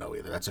don't know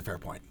either. That's a fair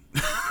point.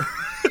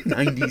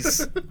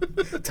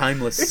 90s.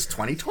 Timeless. It's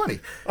 2020.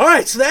 All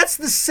right, so that's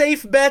the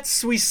safe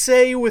bets we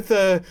say with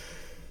a...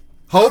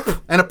 Hope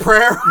and a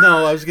prayer.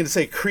 No, I was going to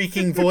say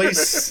creaking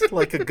voice,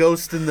 like a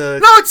ghost in the...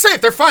 No, it's safe.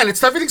 They're fine.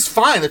 Everything's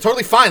fine. They're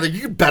totally fine. You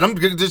can bet them.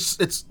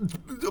 It's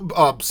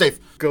safe.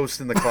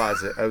 Ghost in the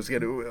closet. I was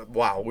going to...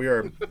 Wow, we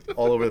are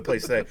all over the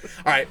place today.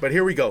 All right, but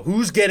here we go.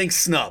 Who's getting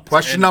snubbed?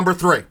 Question And number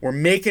 3. We're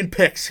making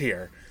picks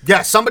here.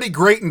 Yeah, somebody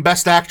great in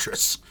Best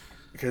Actress.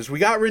 Because we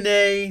got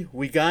Renee,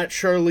 we got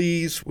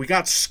Charlize, we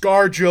got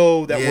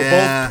ScarJo that we're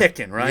both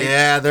picking, right?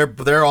 Yeah,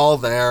 they're all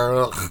there.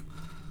 Ugh.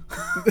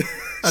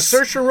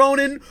 Saoirse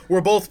Ronan, we're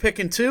both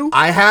picking too,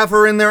 I have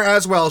her in there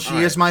as well. She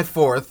right. is my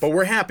 4th. but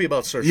we're happy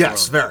about Saoirse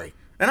Yes, Ronan. very.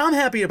 And I'm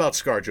happy about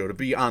ScarJo, to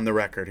be on the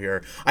record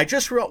here. I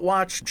just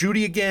watched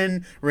Judy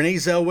again. Renee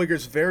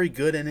Zellweger's very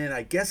good in it.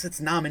 I guess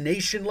it's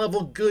nomination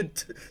level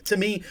good to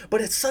me, but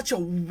it's such a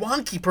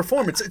wonky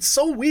performance. It's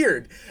so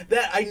weird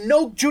that I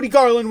know Judy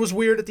Garland was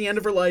weird at the end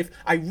of her life.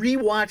 I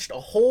rewatched a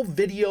whole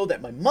video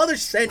that my mother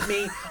sent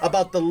me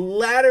about the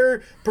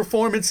latter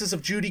performances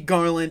of Judy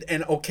Garland,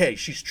 and okay,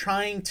 she's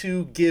trying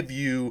to give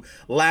you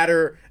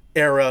latter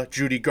era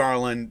Judy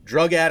Garland,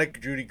 drug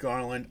addict Judy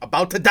Garland,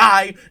 about to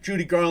die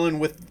Judy Garland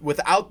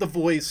without the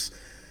voice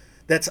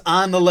that's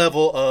on the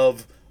level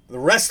of the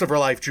rest of her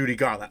life Judy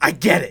Garland. I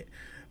get it,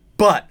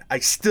 but I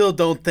still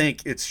don't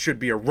think it should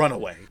be a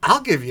runaway. I'll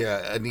give you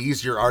an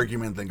easier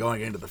argument than going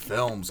into the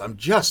films.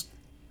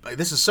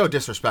 This is so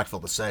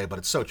disrespectful to say,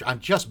 but I'm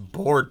just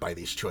bored by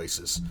these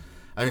choices.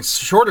 I mean,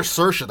 short of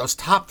Saoirse, those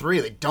top 3,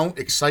 they don't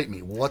excite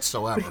me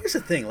whatsoever. Here's the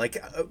thing, like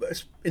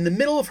in the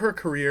middle of her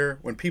career,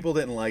 when people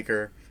didn't like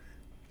her,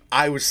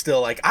 I was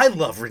still like, I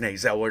love Renee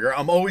Zellweger.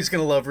 I'm always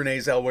going to love Renee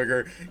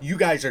Zellweger. You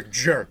guys are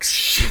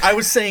jerks. I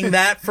was saying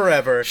that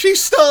forever.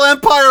 She's still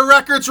Empire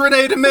Records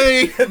Renee to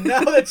me.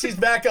 Now that she's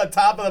back on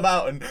top of the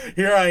mountain,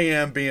 here I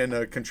am being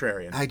a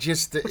contrarian.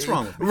 What's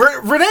wrong with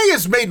me? Renee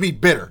has made me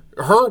bitter.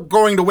 Her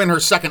going to win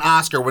her second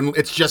Oscar when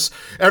it's just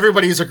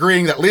everybody's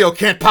agreeing that Leo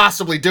can't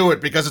possibly do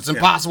it because it's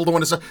impossible to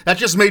win that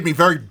just made me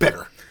very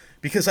bitter.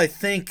 Because I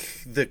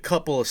think the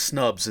couple of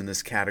snubs in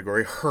this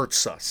category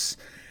hurts us.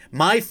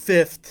 My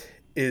 5th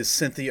is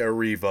Cynthia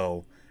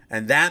Erivo,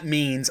 and that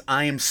means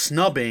I am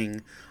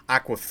snubbing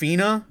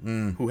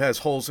Awkwafina, who has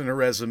holes in her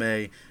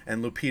resume,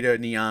 and Lupita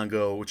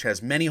Nyong'o, which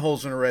has many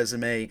holes in her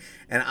resume,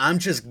 and I'm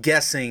just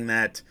guessing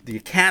that the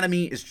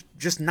Academy is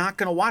just not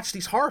going to watch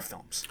these horror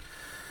films.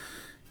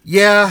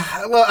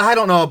 Yeah, well, I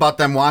don't know about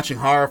them watching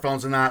horror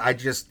films and that.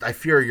 I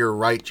fear you're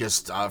right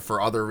just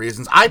for other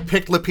reasons. I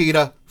picked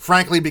Lupita,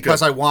 frankly,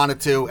 because I wanted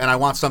to, and I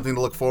want something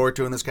to look forward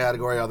to in this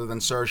category other than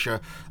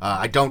Saoirse.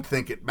 I don't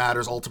think it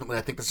matters ultimately.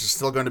 I think this is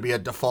still going to be a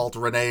default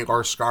Renee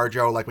or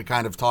ScarJo, like we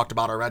kind of talked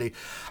about already.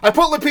 I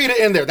put Lupita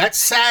in there. That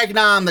SAG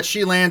nom that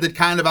she landed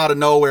kind of out of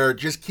nowhere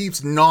just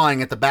keeps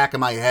gnawing at the back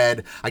of my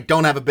head. I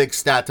don't have a big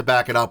stat to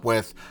back it up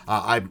with.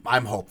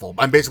 I'm hopeful.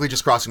 I'm basically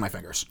just crossing my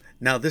fingers.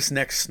 Now, this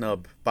next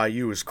snub by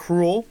you is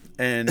cruel,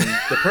 and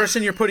the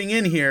person you're putting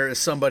in here is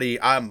somebody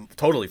I'm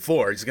totally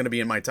for. He's going to be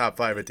in my top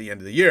 5 at the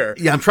end of the year.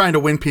 Yeah, I'm trying to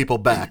win people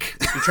back.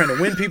 You're trying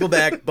to win people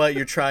back, but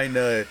you're trying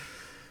to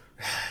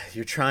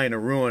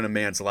ruin a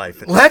man's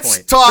life at this Let's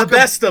point. talk The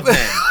best of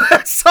men.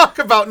 Let's talk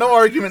about, no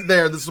argument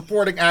there, the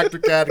supporting actor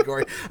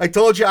category. I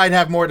told you I'd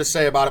have more to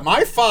say about it.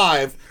 My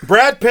 5,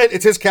 Brad Pitt,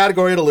 it's his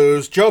category to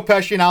lose. Joe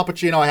Pesci and Al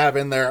Pacino I have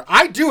in there.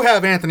 I do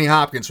have Anthony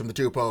Hopkins from The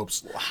Two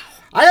Popes. Wow.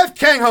 I have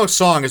Kang Ho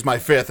Song as my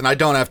 5th, and I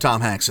don't have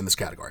Tom Hanks in this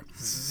category.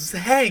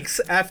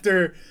 Hanks,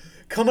 after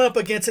coming up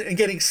against it and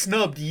getting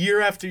snubbed year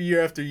after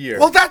year after year.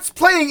 Well, that's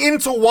playing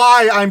into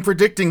why I'm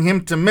predicting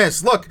him to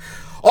miss. Look,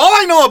 all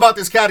I know about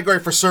this category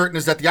for certain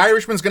is that The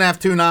Irishman's going to have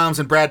 2 noms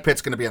and Brad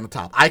Pitt's going to be on the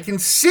top. I can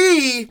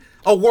see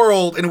a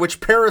world in which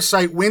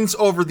Parasite wins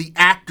over the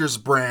actors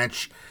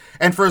branch,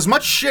 And for as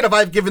much shit as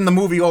I've given the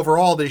movie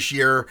overall this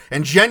year,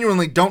 and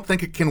genuinely don't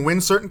think it can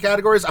win certain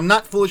categories, I'm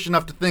not foolish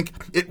enough to think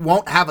it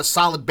won't have a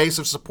solid base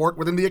of support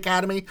within the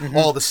Academy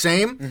all the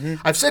same.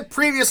 I've said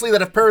previously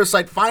that if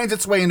Parasite finds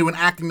its way into an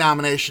acting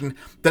nomination,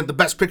 then the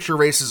Best Picture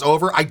race is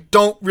over. I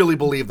don't really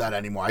believe that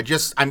anymore.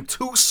 I'm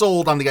too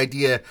sold on the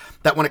idea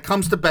that when it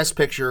comes to Best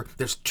Picture,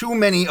 there's too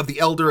many of the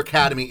Elder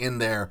Academy in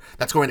there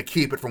that's going to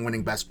keep it from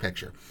winning Best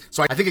Picture.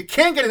 So I think it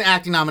can get an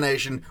acting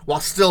nomination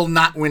while still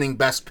not winning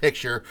Best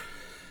Picture.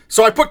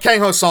 So I put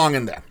Kang Ho Song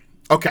in there.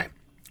 Okay.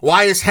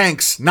 Why is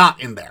Hanks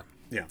not in there?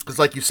 Yeah. Because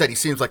like you said, he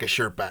seems like a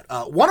sure bet.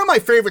 One of my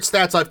favorite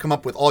stats I've come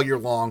up with all year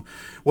long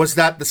was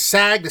that the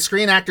SAG, the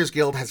Screen Actors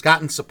Guild, has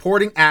gotten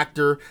supporting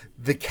actor,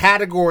 the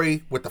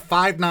category with the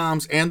 5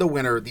 noms and the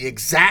winner, the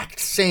exact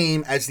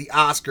same as the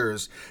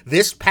Oscars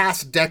this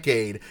past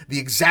decade, the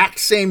exact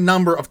same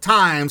number of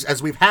times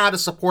as we've had a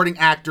supporting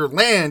actor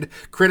land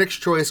Critics'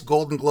 Choice,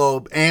 Golden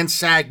Globe, and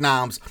SAG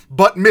noms,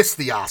 but missed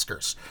the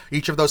Oscars.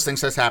 Each of those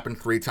things has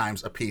happened 3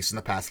 times apiece in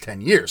the past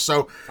 10 years.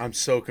 So I'm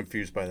so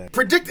confused by that.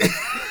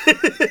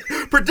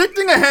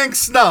 predicting a Hanks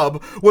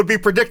snub would be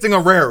predicting a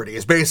rarity,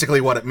 is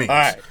basically what it means. All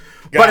right.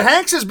 But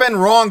Hanks has been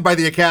wronged by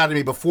the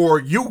Academy before.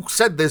 You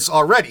said this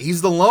already.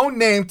 He's the lone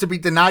name to be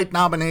denied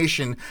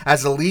nomination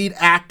as a lead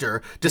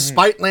actor,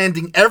 despite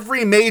landing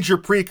every major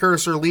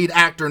precursor lead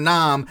actor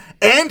nom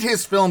and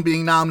his film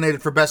being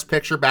nominated for Best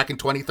Picture back in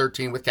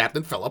 2013 with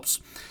Captain Phillips.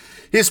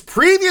 His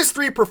previous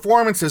 3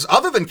 performances,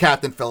 other than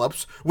Captain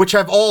Phillips, which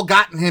have all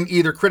gotten him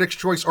either Critics'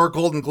 Choice or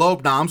Golden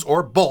Globe noms,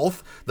 or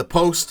both, The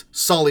Post,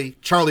 Sully,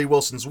 Charlie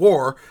Wilson's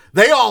War,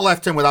 they all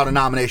left him without a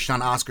nomination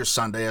on Oscars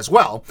Sunday as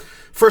well.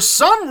 For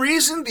some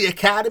reason, the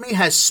Academy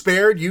has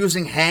spared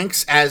using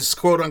Hanks as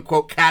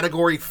quote-unquote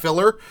category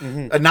filler,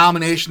 a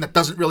nomination that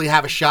doesn't really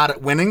have a shot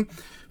at winning.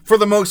 For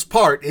the most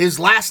part, his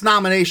last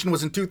nomination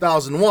was in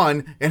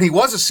 2001, and he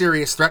was a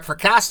serious threat for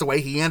Castaway.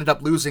 He ended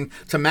up losing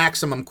to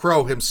Maximum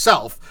Crow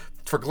himself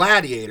for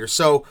Gladiator.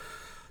 So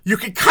you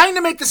could kind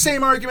of make the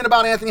same argument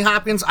about Anthony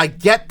Hopkins. I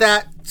get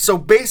that. So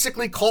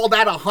basically call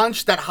that a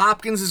hunch that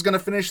Hopkins is going to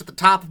finish at the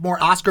top of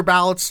more Oscar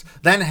ballots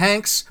than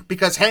Hanks,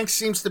 because Hanks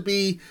seems to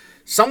be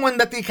someone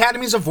that the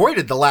Academy's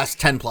avoided the last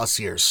 10 plus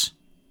years.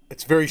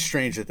 It's very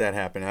strange that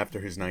happened after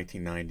his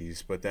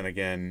 1990s, but then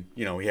again,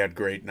 he had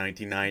great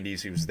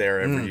 1990s. He was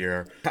there every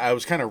year. I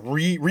was kind of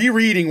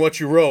rereading what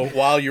you wrote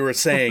while you were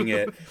saying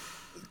it.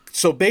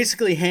 So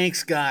basically,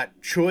 Hanks got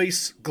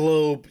Choice,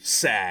 Globe,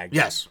 SAG.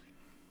 Yes.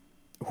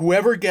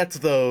 Whoever gets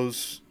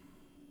those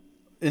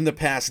in the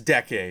past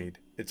decade,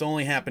 it's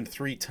only happened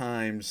 3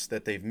 times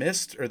that they've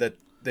missed, or that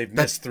they've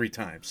missed 3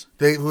 times.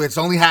 It's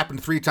only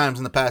happened 3 times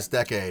in the past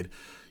decade.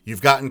 You've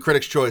gotten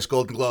Critics' Choice,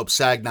 Golden Globe,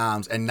 SAG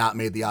noms, and not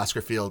made the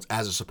Oscar fields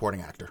as a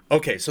supporting actor.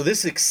 Okay, so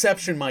this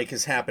exception, Mike,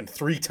 has happened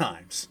 3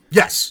 times.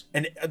 Yes.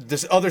 And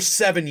this other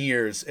 7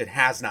 years, it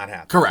has not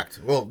happened. Correct.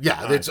 Well,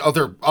 yeah, it's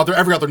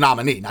every other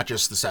nominee, not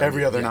just the 7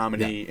 Every years. other Yeah,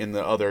 nominee yeah. in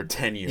the other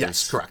 10 years.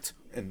 Yes, correct.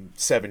 In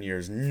 7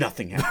 years,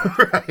 nothing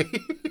happened.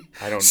 Right.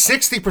 I don't.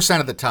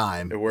 60% of the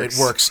time, it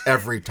works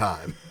every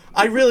time.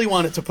 I really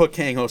wanted to put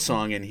Kang Ho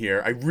Song in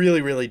here. I really,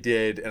 really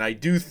did. And I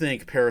do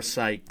think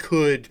Parasite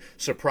could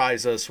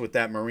surprise us with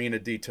that Marina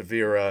de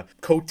Tavira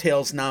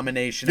Coattails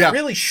nomination. Yeah. It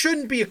really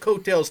shouldn't be a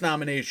Coattails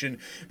nomination,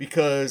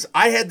 because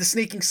I had the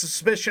sneaking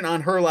suspicion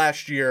on her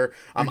last year.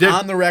 I'm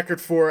on the record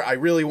for it. I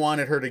really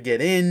wanted her to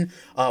get in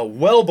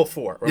well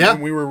before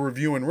when we were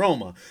reviewing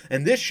Roma.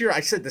 And this year I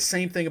said the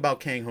same thing about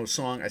Kang Ho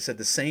Song. I said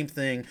the same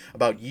thing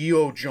about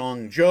Yeo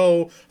Jong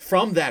Jo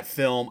from that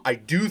film. I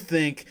do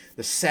think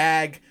the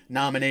SAG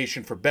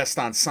nomination for Best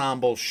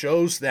Ensemble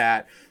shows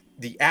that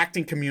the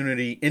acting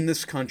community in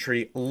this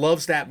country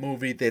loves that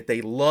movie, that they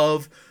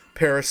love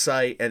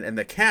Parasite and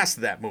the cast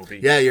of that movie.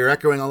 Yeah, you're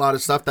echoing a lot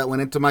of stuff that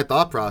went into my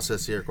thought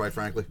process here, quite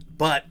frankly.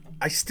 But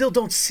I still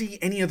don't see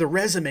any of the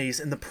resumes,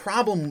 and the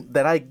problem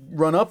that I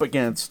run up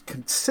against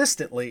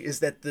consistently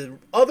is that the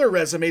other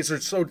resumes are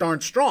so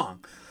darn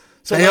strong.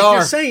 So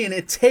you're saying,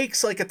 it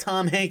takes like a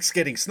Tom Hanks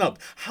getting snubbed.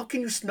 How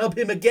can you snub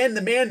him again?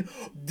 The man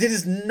did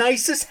his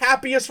nicest,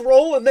 happiest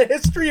role in the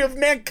history of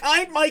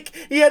mankind, Mike.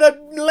 He had a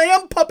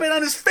lamb puppet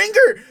on his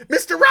finger.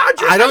 Mr.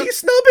 Rogers, how do you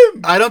snub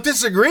him? I don't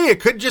disagree. It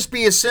could just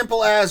be as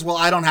simple as, well,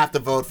 I don't have to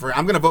vote for it.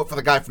 I'm going to vote for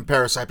the guy from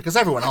Parasite because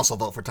everyone else will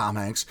vote for Tom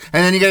Hanks.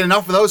 And then you get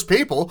enough of those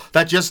people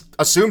that just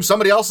assume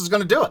somebody else is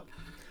going to do it.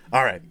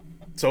 All right.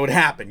 So it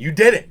happened. You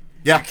did it.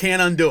 Yeah. You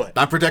can't undo it.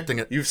 I'm predicting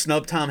it. You've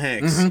snubbed Tom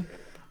Hanks. Mm-hmm.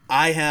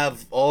 I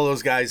have all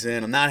those guys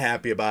in. I'm not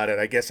happy about it.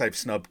 I guess I've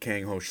snubbed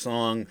Kang Ho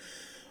Song.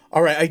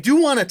 All right, I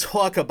do want to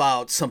talk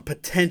about some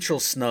potential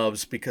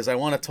snubs, because I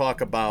want to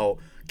talk about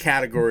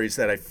categories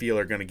that I feel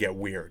are going to get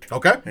weird.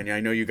 Okay. And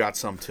I know you got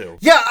some too.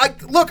 Yeah,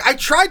 I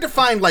tried to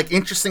find like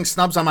interesting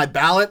snubs on my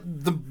ballot.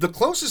 The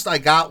closest I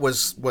got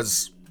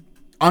was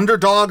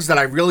underdogs that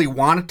I really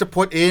wanted to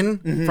put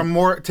in from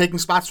taking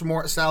spots from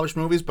more established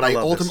movies, but I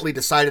ultimately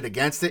decided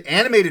against it.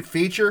 Animated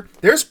feature.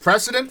 There's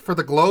precedent for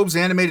the Globe's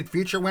animated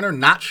feature winner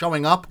not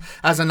showing up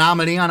as a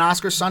nominee on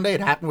Oscar Sunday.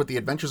 It happened with The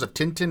Adventures of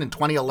Tintin in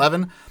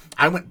 2011.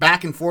 I went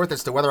back and forth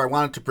as to whether I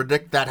wanted to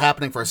predict that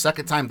happening for a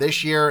second time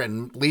this year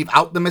and leave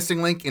out The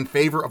Missing Link in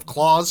favor of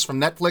Claws from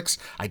Netflix.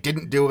 I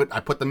didn't do it. I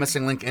put The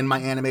Missing Link in my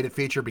animated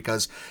feature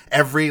because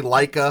every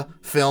Laika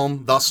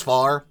film thus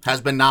far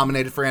has been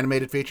nominated for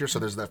animated feature, so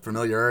there's that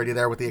familiarity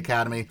there with the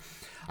Academy.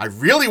 I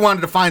really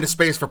wanted to find a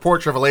space for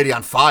Portrait of a Lady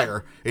on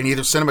Fire in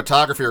either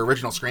cinematography or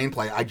original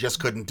screenplay. I just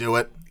couldn't do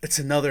it. It's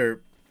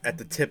another at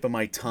the tip of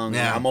my tongue.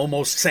 Yeah. I'm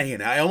almost saying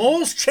it. I'm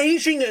almost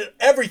changing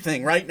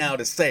everything right now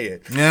to say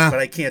it. Yeah. But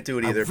I can't do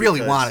it either. I really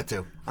because wanted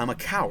to. I'm a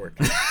coward.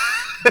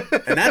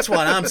 And that's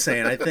what I'm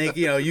saying. I think,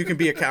 you can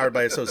be a coward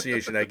by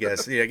association, I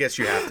guess. Yeah, I guess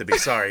you have to be.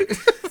 Sorry,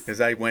 because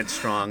I went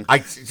strong. I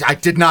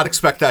did not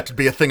expect that to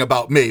be a thing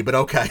about me, but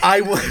okay.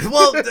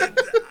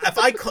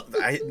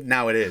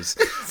 Now it is.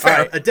 All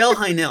right, Adele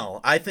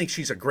Haenel. I think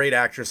she's a great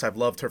actress. I've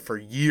loved her for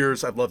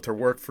years. I've loved her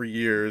work for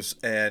years,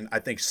 and I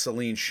think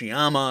Celine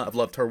Sciamma. I've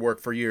loved her work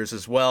for years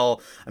as well.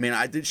 I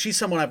mean, she's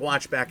someone I've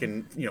watched back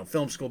in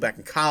film school, back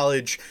in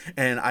college,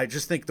 and I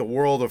just think the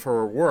world of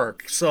her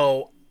work.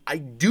 So I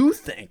do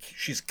think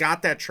she's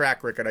got that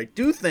track record. I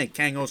do think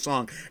Kang Ho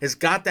Song has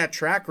got that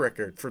track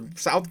record for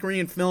South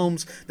Korean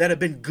films that have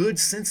been good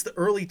since the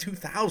early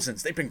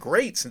 2000s. They've been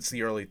great since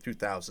the early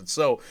 2000s.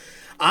 So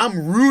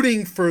I'm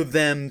rooting for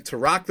them to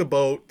rock the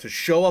boat, to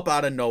show up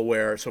out of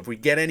nowhere. So if we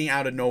get any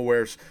out of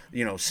nowhere,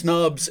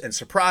 snubs and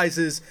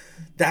surprises,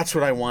 that's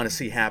what I want to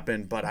see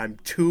happen. But I'm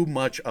too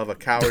much of a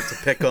coward to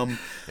pick them.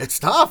 It's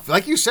tough.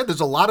 Like you said,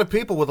 there's a lot of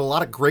people with a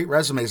lot of great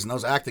resumes in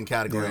those acting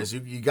categories.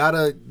 Yeah. You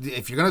gotta,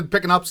 if you're gonna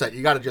pick an upset,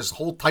 you gotta just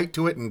hold tight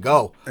to it and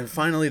go. And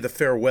finally, The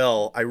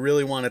Farewell. I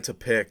really wanted to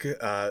pick Shu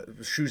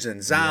Zhen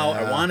Zhao.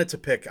 I wanted to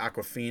pick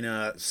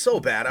Awkwafina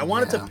so bad. I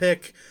wanted to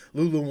pick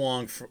Lulu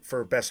Wang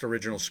for Best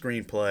Original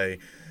Screenplay.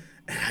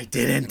 And I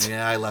didn't.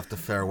 Yeah, I left The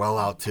Farewell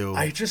out too.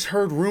 I just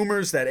heard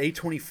rumors that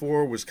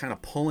A24 was kind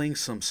of pulling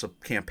some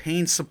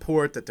campaign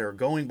support, that they're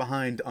going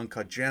behind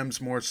Uncut Gems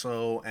more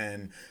so,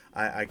 and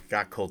I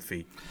got cold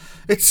feet.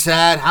 It's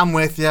sad. I'm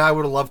with you. I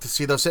would have loved to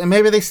see those, and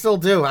maybe they still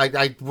do.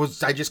 I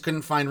just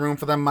couldn't find room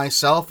for them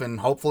myself, and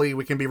hopefully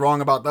we can be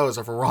wrong about those.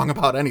 If we're wrong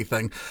about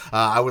anything,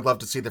 I would love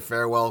to see The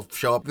Farewell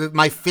show up.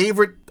 My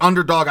favorite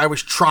underdog I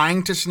was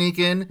trying to sneak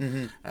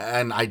in,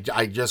 and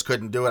I just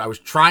couldn't do it. I was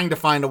trying to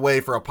find a way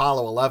for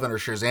Apollo 11 or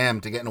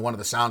Shazam to get into one of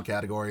the sound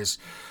categories,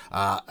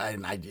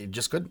 and I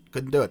just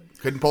couldn't do it.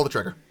 Couldn't pull the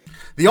trigger.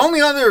 The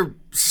only other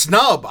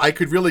snub I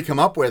could really come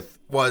up with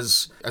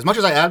was, as much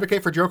as I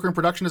advocate for Joker in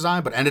production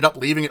design, but ended up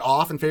leaving it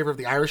off in favor of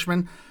The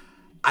Irishman,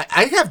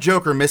 I have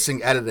Joker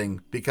missing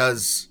editing,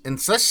 because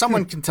unless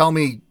someone can tell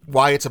me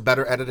why it's a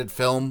better edited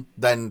film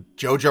than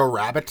Jojo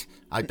Rabbit,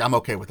 I'm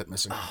okay with it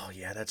missing. Oh,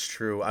 yeah, that's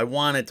true. I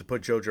wanted to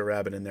put Jojo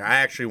Rabbit in there. I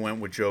actually went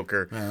with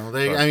Joker.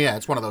 Yeah,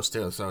 it's one of those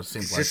two, so it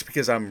seems it's like. Just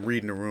because I'm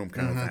reading a room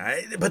kind of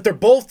thing. But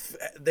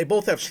they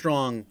both have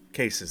strong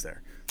cases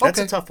there. That's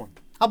a tough one.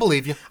 I'll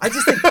believe you. I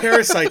just think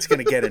Parasite's going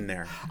to get in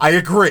there. I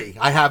agree.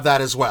 I have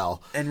that as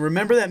well. And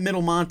remember that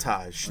middle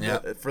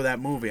montage for that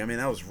movie. I mean,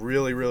 that was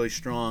really, really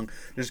strong.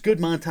 There's good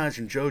montage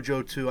in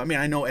JoJo, too. I mean,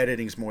 I know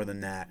editing's more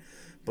than that,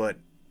 but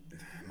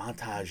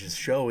montage is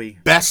showy.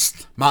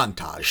 Best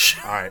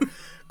montage. All right.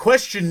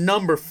 Question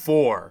number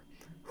 4.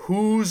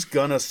 Who's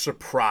gonna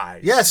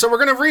surprise? Yeah, so we're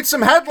going to read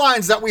some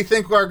headlines that we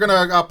think are going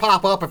to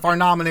pop up if our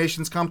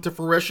nominations come to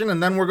fruition,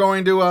 and then we're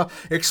going to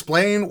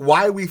explain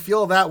why we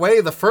feel that way.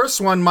 The first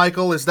one,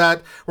 Michael, is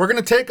that we're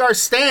going to take our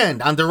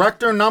stand on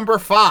director number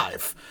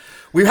 5.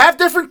 We have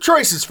different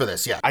choices for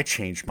this, yeah. I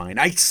changed mine.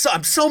 I'm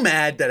so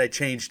mad that I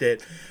changed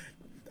it.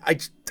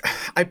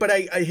 But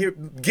I hear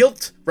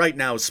guilt right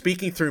now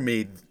speaking through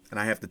me, and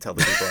I have to tell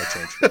the people I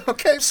changed it.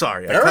 Okay,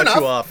 sorry, fair I cut enough.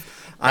 you off.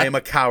 I am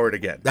a coward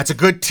again. That's a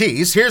good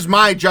tease. Here's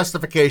my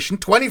justification.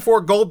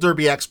 24 Gold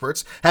Derby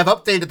experts have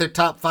updated their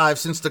top 5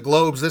 since the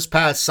Globes this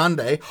past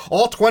Sunday.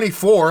 All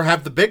 24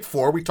 have the big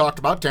 4 we talked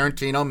about: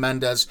 Tarantino,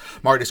 Mendes,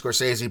 Marty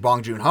Scorsese,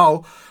 Bong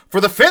Joon-ho. For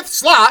the 5th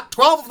slot,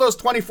 12 of those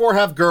 24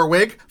 have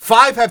Gerwig,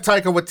 5 have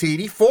Taika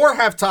Waititi, 4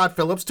 have Todd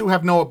Phillips, 2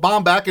 have Noah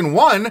Baumbach, and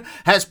 1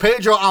 has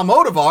Pedro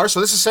Almodovar. So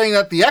this is saying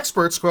that the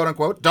experts,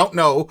 quote-unquote, don't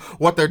know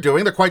what they're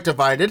doing. They're quite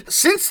divided.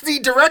 Since the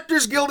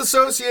Directors Guild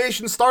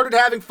Association started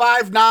having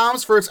 5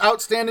 noms for its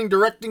Outstanding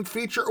Directing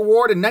Feature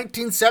Award in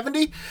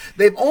 1970,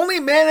 they've only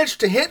managed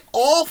to hit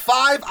all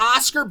 5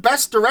 Oscar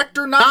Best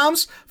Director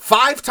noms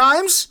 5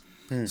 times.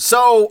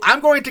 So I'm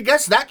going to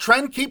guess that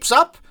trend keeps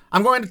up.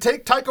 I'm going to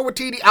take Taika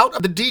Waititi out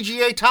of the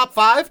DGA top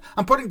 5.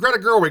 I'm putting Greta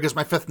Gerwig as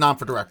my 5th nom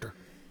for director.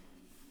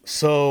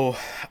 So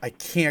I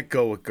can't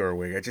go with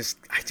Gerwig. I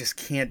just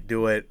can't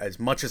do it as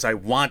much as I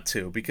want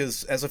to,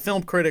 because as a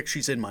film critic,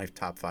 she's in my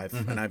top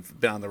 5, and I've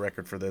been on the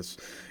record for this,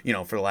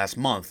 for the last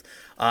month.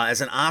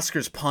 As an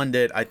Oscars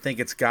pundit, I think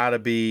it's got to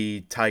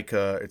be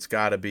Taika. It's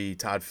got to be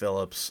Todd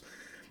Phillips.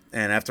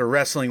 And after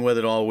wrestling with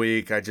it all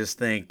week, I just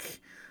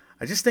think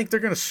they're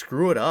going to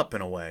screw it up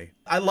in a way.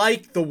 I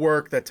like the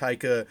work that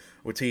Taika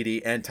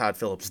Waititi and Todd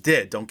Phillips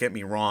did. Don't get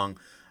me wrong.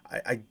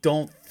 I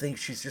don't think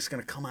she's just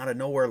going to come out of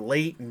nowhere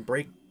late and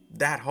break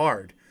that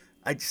hard.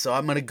 So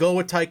I'm going to go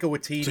with Taika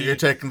Waititi. So you're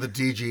taking the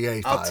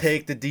DGA 5. I'll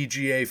take the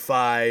DGA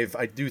 5.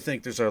 I do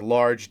think there's a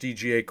large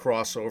DGA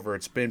crossover.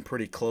 It's been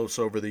pretty close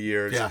over the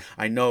years. Yeah.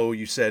 I know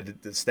you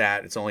said the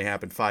stat. It's only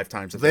happened 5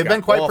 times. They've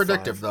been quite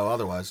predictive, though,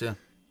 otherwise, yeah.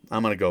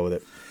 I'm going to go with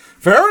it.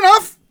 Fair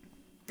enough.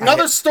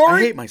 Another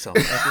story. I hate myself.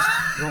 I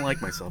just don't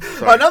like myself.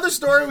 Sorry. Another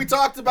story we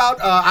talked about.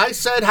 I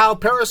said how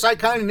Parasite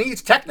kind of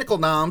needs technical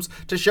noms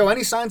to show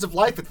any signs of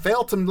life. It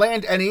failed to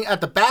land any at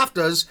the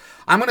BAFTAs.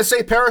 I'm going to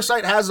say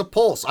Parasite has a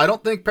pulse. I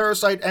don't think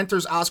Parasite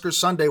enters Oscars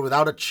Sunday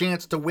without a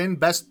chance to win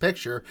Best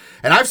Picture.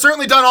 And I've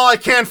certainly done all I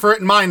can for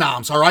it in my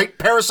noms, all right,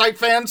 Parasite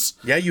fans?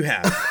 Yeah, you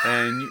have.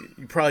 And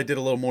you probably did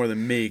a little more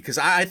than me, because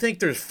I think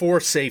there's 4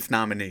 safe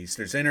nominees.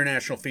 There's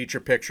International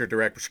Feature Picture,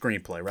 Director,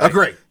 Screenplay, right?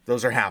 Agree.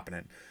 Those are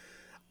happening.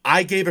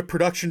 I gave it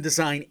production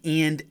design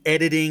and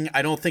editing.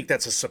 I don't think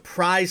that's a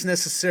surprise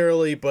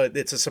necessarily, but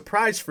it's a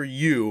surprise for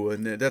you,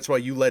 and that's why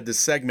you led this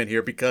segment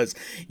here, because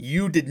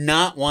you did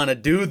not want to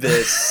do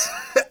this.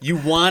 You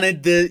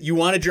wanted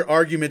your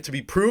argument to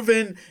be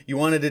proven. You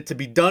wanted it to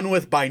be done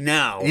with by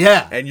now.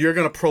 Yeah. And you're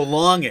going to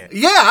prolong it.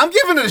 Yeah, I'm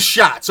giving it a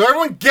shot. So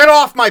everyone get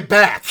off my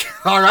back,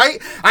 all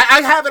right?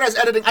 I have it as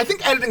editing. I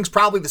think editing's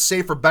probably the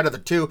safer bet of the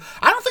two.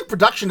 I don't think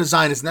production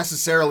design is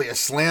necessarily a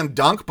slam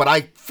dunk, but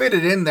I fit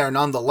it in there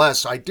nonetheless.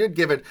 So I did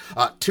give it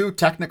 2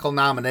 technical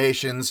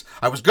nominations.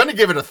 I was going to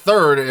give it a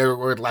third,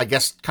 or I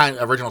guess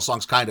original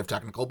song's kind of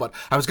technical, but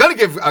I was going to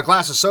give A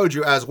Glass of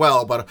Soju as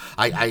well, but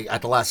I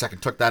at the last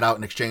second took that out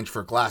in exchange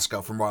for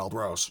Glasgow from Wild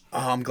Rose.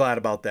 Oh, I'm glad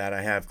about that.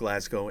 I have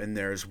Glasgow in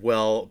there as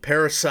well.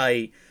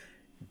 Parasite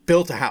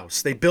built a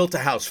house. They built a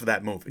house for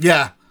that movie.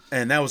 Yeah.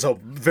 And that was a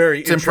very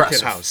intricate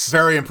impressive. house.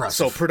 Very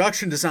impressive. So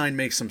production design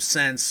makes some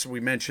sense. We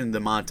mentioned the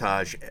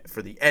montage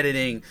for the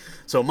editing.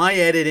 So my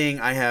editing,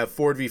 I have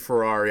Ford v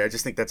Ferrari. I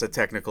just think that's a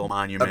technical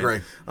monument.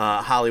 Agree.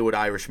 Hollywood,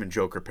 Irishman,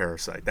 Joker,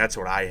 Parasite. That's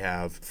what I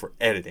have for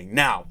editing.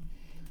 Now,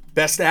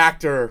 Best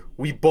Actor,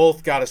 we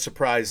both got a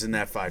surprise in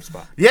that 5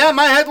 spot. Yeah,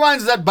 my headline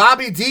is that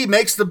Bobby D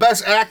makes the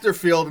Best Actor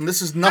field, and this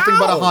is nothing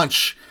but a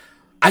hunch.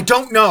 I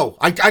don't know.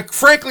 I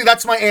frankly,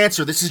 that's my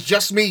answer. This is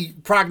just me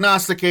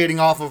prognosticating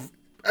off of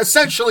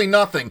essentially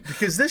nothing.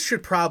 Because this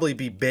should probably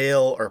be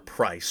Bale or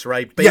Price,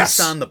 right?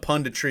 Based on the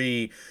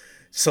punditry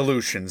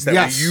solutions that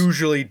we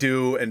usually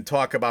do and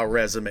talk about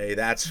resume,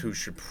 that's who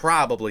should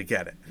probably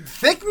get it.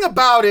 Thinking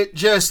about it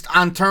just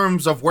on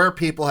terms of where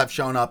people have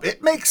shown up,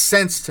 it makes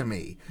sense to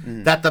me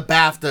that the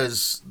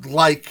BAFTAs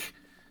like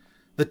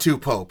the 2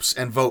 popes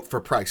and vote for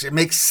Price. It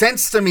makes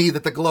sense to me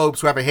that the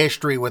Globes, who have a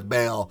history with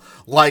Bale,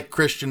 like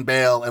Christian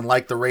Bale and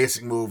like the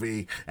racing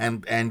movie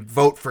and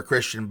vote for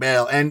Christian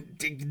Bale. And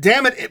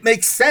damn it, it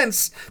makes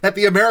sense that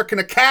the American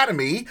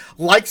Academy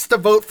likes to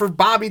vote for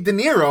Bobby De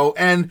Niro.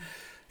 And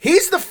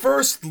he's the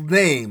first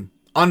name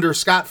under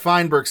Scott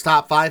Feinberg's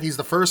top 5. He's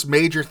the first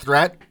major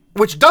threat,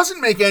 which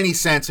doesn't make any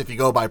sense if you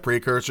go by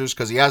precursors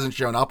because he hasn't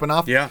shown up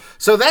enough. Yeah.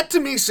 So that to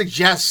me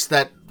suggests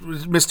that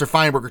Mr.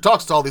 Feinberg, who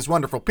talks to all these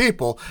wonderful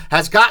people,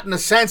 has gotten a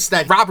sense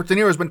that Robert De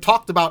Niro has been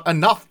talked about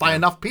enough by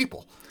enough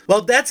people.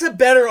 Well, that's a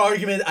better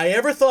argument I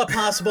ever thought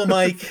possible,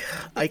 Mike.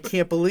 I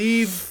can't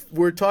believe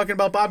we're talking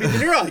about Bobby De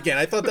Niro again.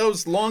 I thought that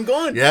was long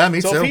gone. Yeah,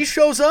 me too. So if he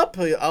shows up,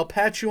 I'll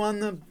pat you on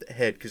the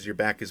head because your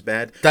back is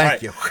bad.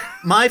 Thank you.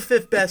 My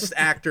 5th Best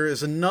Actor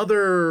is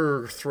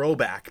another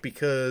throwback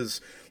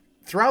because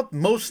throughout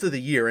most of the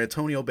year,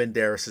 Antonio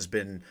Banderas has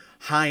been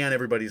high on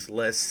everybody's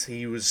lists.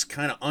 He was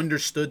kind of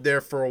understood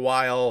there for a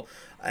while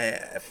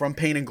from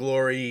Pain and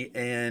Glory,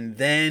 and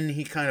then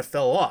he kind of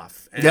fell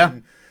off.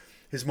 And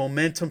his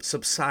momentum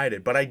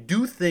subsided. But I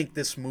do think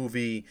this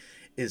movie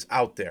is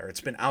out there.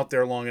 It's been out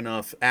there long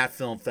enough at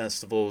film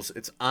festivals.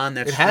 It's on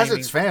that It has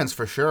its fans,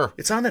 for sure.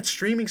 It's on that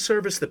streaming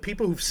service. The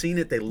people who've seen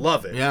it, they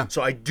love it. Yeah.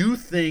 So I do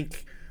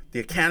think the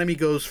Academy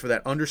goes for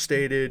that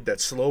understated, that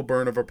slow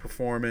burn of a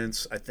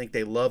performance. I think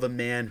they love a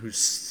man who's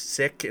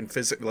sick and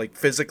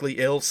physically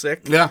ill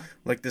sick. Yeah.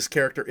 Like this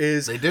character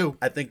is. They do.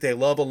 I think they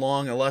love a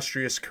long,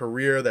 illustrious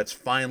career that's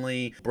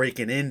finally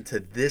breaking into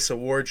this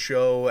award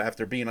show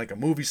after being like a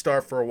movie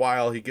star for a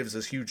while. He gives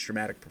this huge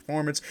dramatic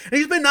performance. And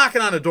he's been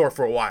knocking on the door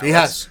for a while. He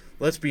has.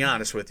 Let's be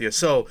honest with you.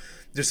 So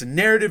there's a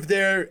narrative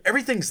there.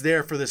 Everything's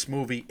there for this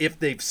movie if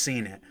they've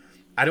seen it.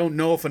 I don't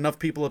know if enough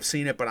people have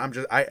seen it, but I'm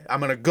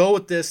going to go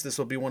with this. This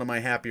will be one of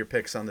my happier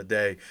picks on the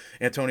day.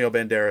 Antonio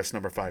Banderas,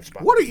 number 5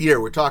 spot. What a year.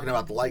 We're talking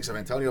about the likes of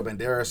Antonio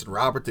Banderas and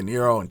Robert De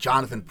Niro and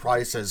Jonathan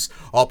Pryce as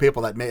all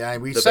people that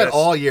we said best.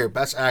 all year,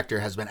 Best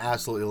Actor has been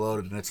absolutely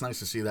loaded, and it's nice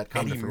to see that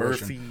come Eddie to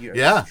fruition. Murphy,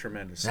 yeah.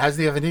 Tremendous. I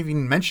haven't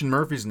even mentioned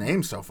Murphy's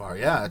name so far.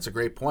 Yeah, that's a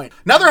great point.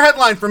 Another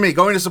headline for me,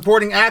 going to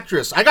supporting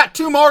actress. I got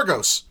 2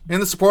 Margos in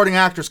the supporting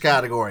actress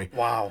category.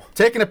 Wow.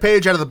 Taking a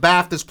page out of the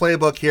BAFTAs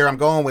playbook here, I'm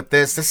going with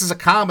this. This is a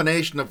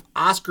combination of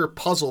Oscar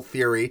puzzle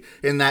theory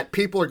in that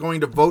people are going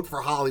to vote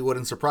for Hollywood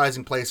in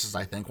surprising places,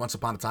 I think. Once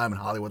Upon a Time in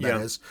Hollywood, that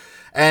is.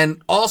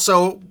 And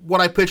also what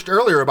I pitched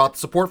earlier about the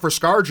support for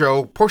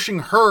ScarJo, pushing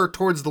her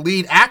towards the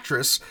lead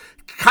actress.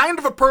 Kind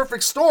of a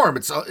perfect storm.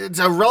 It's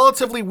a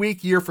relatively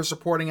weak year for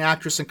supporting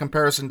actress in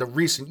comparison to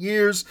recent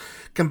years,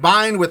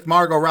 combined with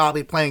Margot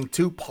Robbie playing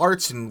 2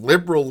 parts in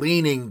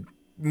liberal-leaning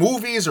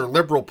movies, or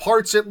liberal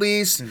parts at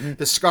least.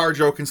 The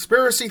ScarJo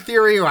conspiracy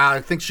theory,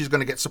 I think she's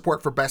going to get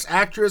support for Best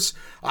Actress.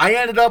 I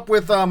ended up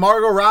with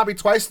Margot Robbie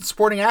twice in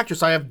supporting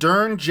actress. I have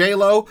Dern,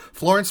 J-Lo,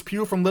 Florence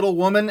Pugh from Little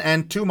Woman,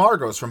 and 2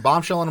 Margos from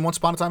Bombshell and Once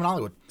Upon a Time in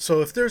Hollywood.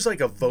 So if there's like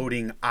a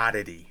voting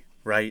oddity,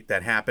 right,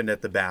 that happened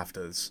at the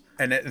BAFTAs,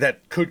 and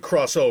that could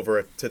cross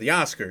over to the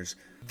Oscars,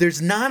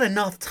 there's not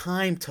enough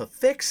time to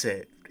fix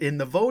it in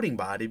the voting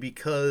body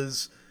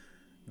because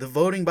the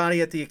voting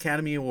body at the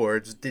Academy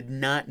Awards did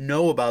not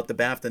know about the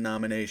BAFTA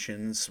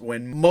nominations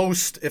when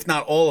most, if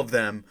not all of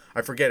them,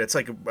 I forget, it's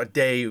like a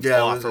day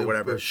off or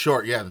whatever.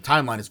 Short, yeah. The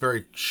timeline is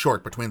very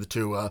short between the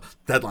 2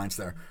 deadlines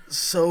there.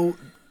 So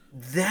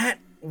that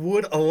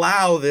would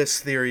allow this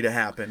theory to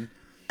happen.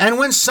 And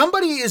when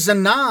somebody is a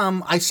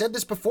nom, I said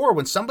this before,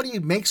 when somebody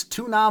makes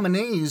 2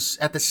 nominees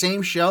at the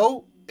same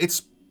show,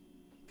 it's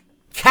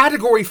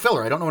category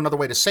filler. I don't know another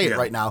way to say it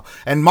right now.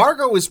 And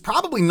Margot is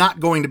probably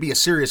not going to be a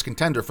serious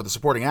contender for the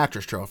supporting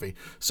actress trophy.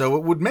 So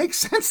it would make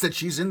sense that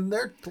she's in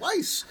there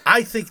twice.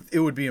 I think it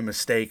would be a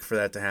mistake for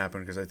that to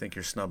happen because I think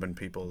you're snubbing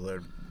people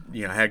that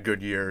had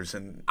good years.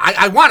 And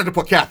I wanted to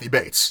put Kathy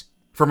Bates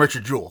from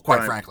Richard Jewell,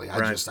 quite frankly. I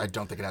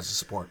don't think it has the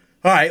support.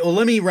 All right, well,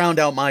 let me round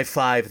out my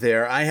 5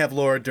 there. I have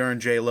Laura Dern,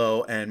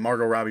 J-Lo, and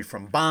Margot Robbie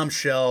from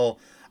Bombshell.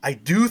 I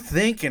do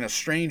think, in a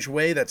strange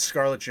way, that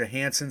Scarlett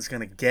Johansson's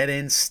going to get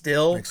in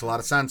still. Makes a lot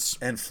of sense.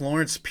 And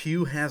Florence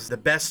Pugh has the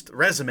best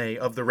resume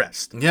of the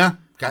rest. Yeah,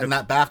 getting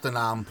that BAFTA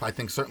nom, I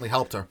think, certainly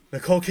helped her.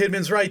 Nicole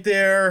Kidman's right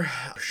there.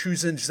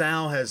 Shuzhen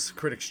Zhao has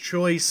Critics'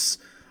 Choice.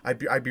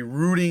 I'd be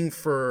rooting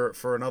for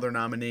another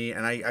nominee.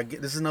 And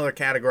this is another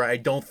category I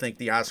don't think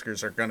the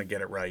Oscars are going to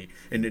get it right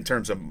in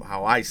terms of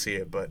how I see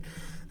it, but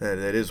that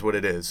is what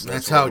it is.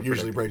 That's how it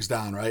usually breaks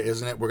down, right?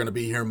 Isn't it? We're going to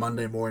be here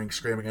Monday morning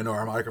screaming into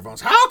our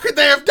microphones, how could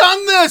they have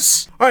done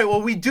this? All right,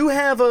 well, we do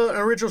have an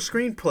original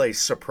screenplay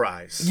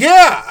surprise.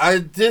 Yeah,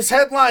 this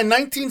headline,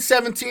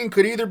 1917,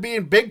 could either be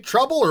in big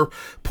trouble or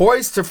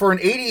poised for an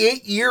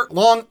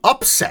 88-year-long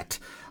upset.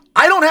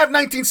 I don't have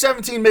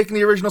 1917 making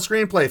the original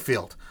screenplay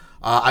field.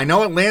 I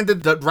know it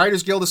landed the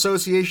Writers Guild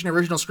Association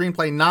original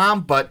screenplay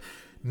nom, but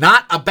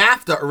not a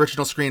BAFTA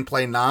original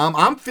screenplay nom.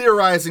 I'm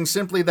theorizing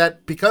simply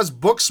that because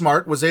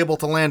Booksmart was able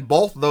to land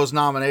both of those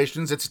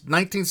nominations, it's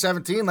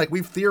 1917, like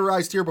we've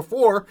theorized here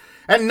before,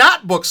 and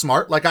not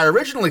Booksmart, like I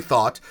originally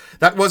thought,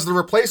 that was the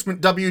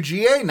replacement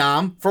WGA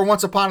nom for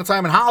Once Upon a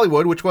Time in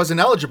Hollywood, which was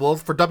ineligible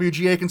for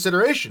WGA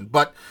consideration.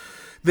 But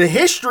the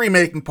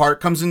history-making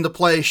part comes into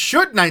play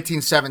should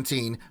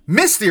 1917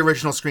 miss the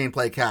original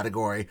screenplay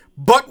category,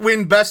 but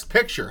win Best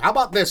Picture. How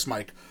about this,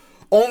 Mike?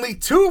 Only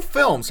 2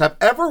 films have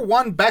ever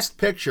won Best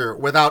Picture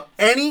without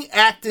any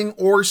acting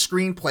or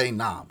screenplay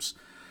noms.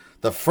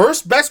 The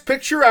first Best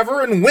Picture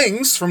ever in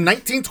Wings from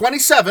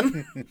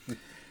 1927,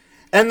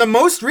 and the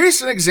most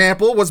recent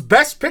example was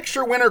Best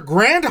Picture winner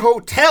Grand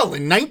Hotel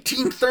in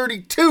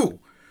 1932.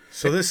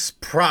 So this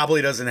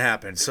probably doesn't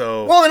happen.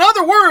 Well, in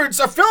other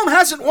words, a film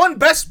hasn't won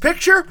Best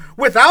Picture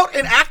without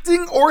an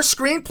acting or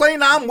screenplay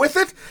nom with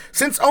it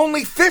since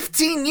only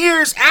 15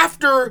 years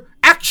after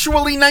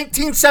actually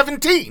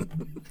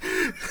 1917.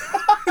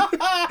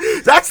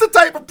 That's the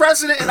type of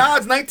precedent and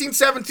odds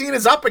 1917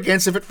 is up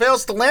against if it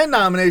fails to land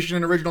nomination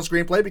in original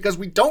screenplay, because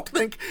we don't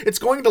think it's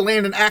going to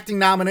land an acting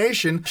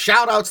nomination.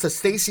 Shout outs to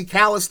Stacey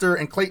Callister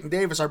and Clayton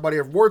Davis, our buddy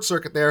of Word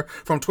Circuit there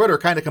from Twitter,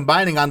 kind of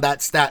combining on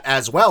that stat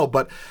as well.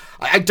 But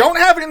I don't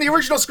have it in the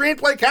original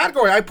screenplay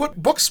category. I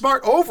put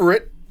Booksmart over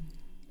it.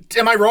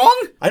 Am I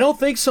wrong? I don't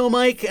think so,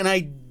 Mike, and I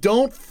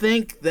don't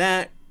think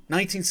that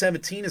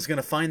 1917 is going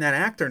to find that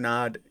actor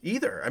nod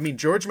either. I mean,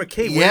 George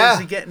McKay, where is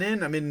he getting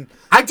in? I mean,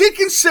 I did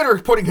consider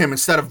putting him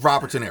instead of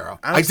Robert De Niro.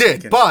 I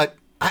did, but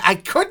I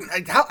couldn't.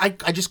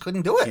 I just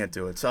couldn't do it. Can't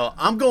do it. So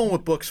I'm going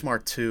with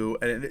Booksmart 2,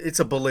 and it's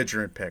a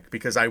belligerent pick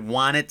because I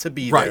want it to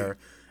be there.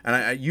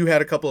 And you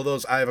had a couple of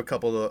those. I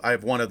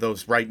have one of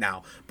those right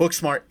now.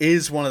 Booksmart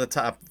is one of the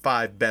top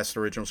 5 best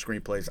original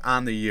screenplays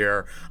on the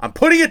year. I'm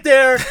putting it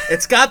there.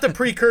 It's got the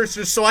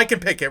precursors, so I can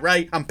pick it,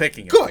 right? I'm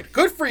picking it.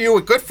 Good for you,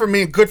 and good for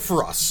me, and good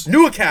for us.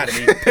 New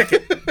Academy, pick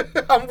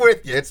it. I'm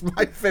with you. It's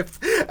my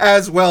 5th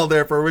as well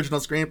there for original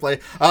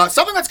screenplay.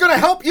 Something that's going to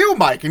help you,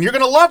 Mike, and you're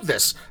going to love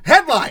this.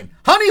 Headline,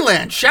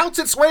 Honeyland shouts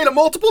its way to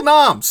multiple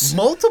noms.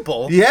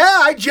 Multiple? Yeah,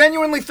 I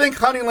genuinely think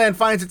Honeyland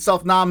finds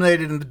itself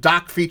nominated in the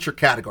doc feature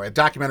category, a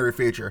documentary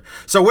feature.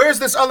 So where's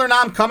this other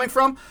nom coming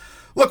from?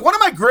 Look, one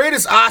of my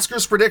greatest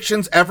Oscars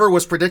predictions ever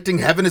was predicting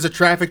Heaven is a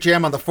Traffic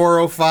Jam on the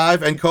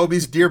 405 and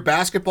Kobe's Dear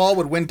Basketball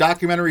would win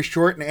documentary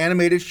short and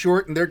animated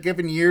short in their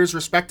given years,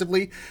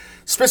 respectively.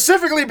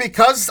 Specifically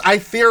because I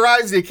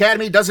theorize the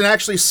Academy doesn't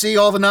actually see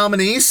all the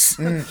nominees.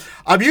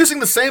 I'm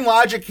using the same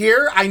logic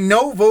here. I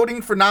know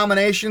voting for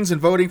nominations and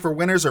voting for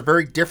winners are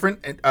very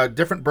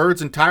different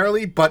birds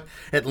entirely, but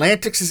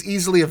Atlantics is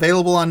easily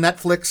available on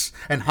Netflix,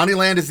 and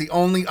Honeyland is the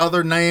only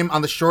other name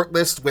on the short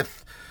list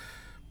with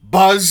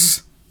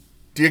buzz.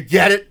 Do you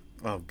get it?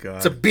 Oh, God.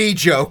 It's a B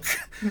joke.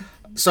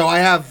 So I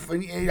have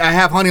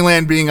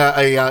Honeyland being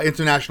a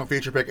international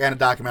feature pick and a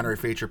documentary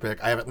feature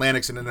pick. I have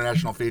Atlantic's an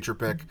international feature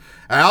pick.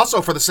 And I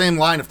also, for the same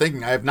line of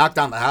thinking, I have Knock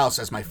Down the House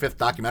as my 5th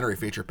documentary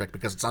feature pick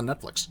because it's on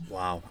Netflix.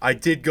 Wow. I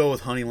did go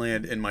with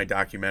Honeyland in my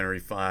documentary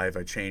 5.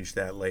 I changed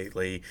that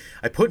lately.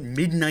 I put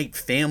Midnight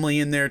Family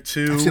in there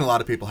too. I've seen a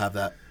lot of people have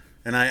that.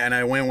 And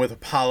I went with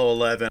Apollo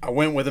 11. I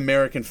went with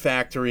American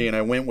Factory, and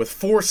I went with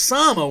For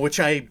Sama, which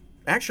I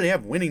actually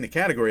have winning the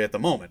category at the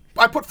moment.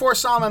 I put For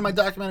Sama in my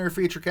documentary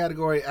feature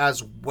category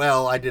as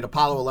well. I did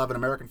Apollo 11,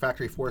 American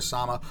Factory, For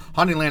Sama,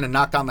 Honeyland, and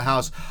Knock Down the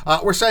House.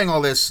 We're saying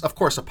all this. Of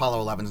course, Apollo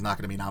 11 is not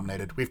going to be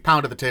nominated. We've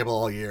pounded the table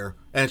all year,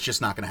 and it's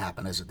just not going to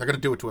happen, is it? They're going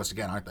to do it to us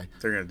again, aren't they?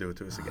 They're going to do it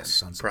to us again.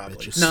 Sons of Probably.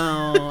 bitches.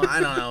 No, I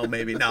don't know.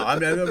 Maybe. No,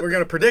 we're going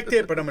to predict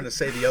it, but I'm going to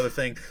say the other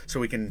thing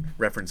so we can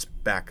reference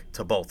back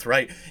to both,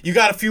 right? You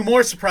got a few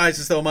more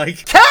surprises, though,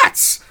 Mike.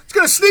 Cats! It's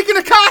going to sneak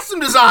into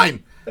costume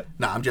design!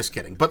 No, I'm just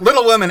kidding. But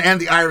Little Women and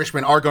The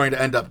Irishman are going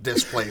to end up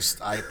displaced,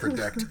 I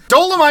predict.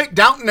 Dolomite,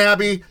 Downton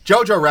Abbey,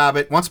 Jojo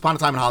Rabbit, Once Upon a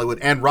Time in Hollywood,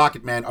 and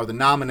Rocketman are the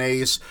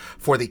nominees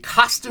for the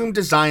Costume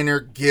Designer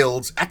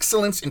Guild's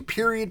Excellence in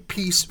Period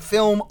Piece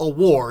Film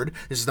Award.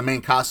 This is the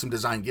main costume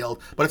design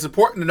guild. But it's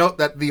important to note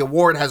that the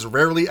award has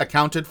rarely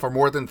accounted for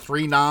more than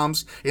 3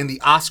 noms in the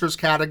Oscars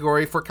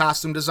category for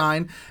costume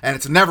design, and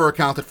it's never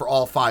accounted for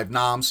all 5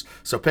 noms.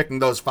 So picking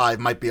those 5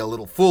 might be a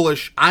little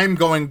foolish. I'm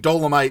going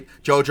Dolomite,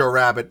 Jojo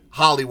Rabbit,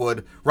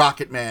 Hollywood,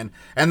 Rocketman,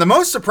 and the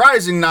most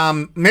surprising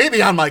nom,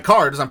 maybe on my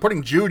card, is I'm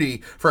putting Judy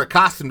for a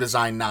costume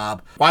design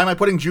knob. Why am I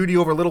putting Judy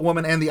over Little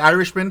Woman and The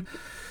Irishman?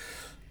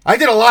 I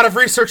did a lot of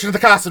research into the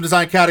costume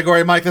design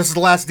category, Mike. This is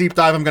the last deep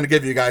dive I'm going to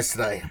give you guys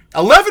today.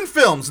 11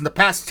 films in the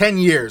past 10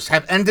 years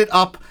have ended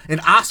up in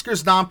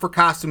Oscars nom for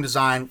costume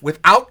design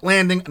without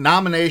landing a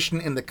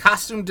nomination in the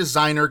Costume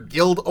Designer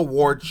Guild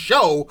Award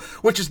show,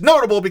 which is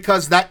notable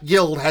because that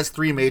guild has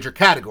 3 major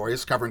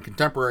categories, covering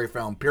contemporary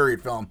film,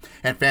 period film,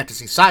 and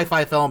fantasy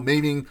sci-fi film,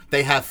 meaning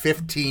they have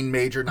 15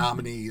 major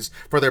nominees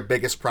for their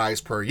biggest prize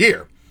per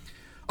year.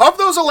 Of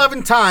those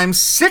 11 times,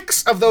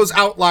 6 of those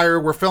outlier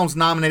were films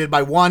nominated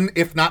by one,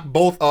 if not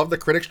both, of the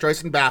Critics'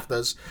 Choice and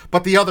BAFTAs,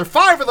 but the other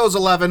 5 of those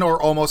 11, or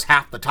almost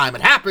half the time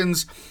it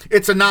happens,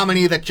 it's a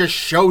nominee that just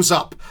shows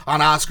up on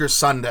Oscars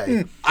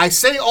Sunday. I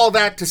say all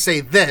that to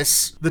say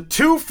this: the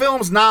 2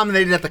 films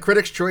nominated at the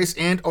Critics' Choice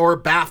and or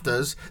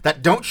BAFTAs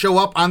that don't show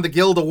up on the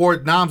Guild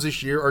Award noms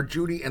this year are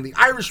Judy and The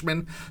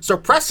Irishman, so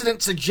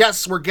precedent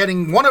suggests we're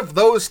getting one of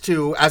those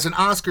 2 as an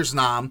Oscars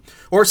nom,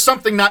 or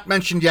something not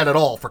mentioned yet at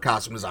all for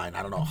costume design.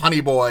 I don't know.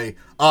 Honey Boy,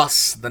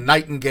 Us, The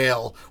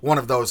Nightingale, one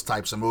of those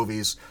types of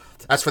movies.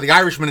 As for The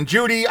Irishman and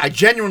Judy, I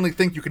genuinely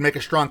think you can make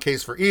a strong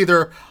case for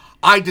either.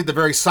 I did the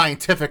very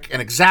scientific and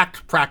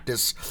exact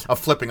practice of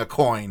flipping a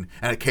coin,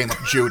 and it came up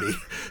Judy.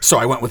 So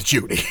I went with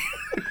Judy.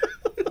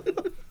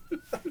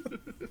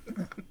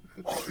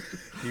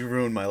 You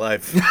ruined my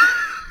life.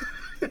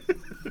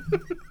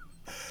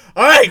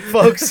 All right,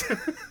 folks.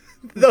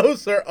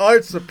 Those are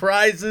our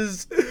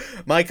surprises.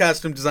 My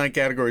costume design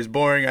category is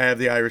boring. I have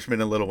The Irishman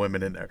and Little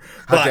Women in there.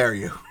 How dare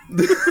you?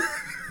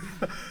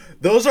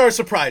 Those are our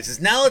surprises.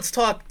 Now let's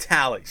talk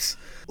tallies.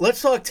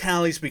 Let's talk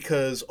tallies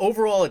because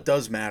overall it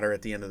does matter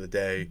at the end of the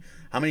day.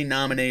 How many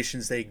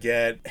nominations they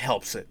get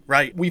helps it,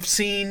 right? We've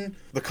seen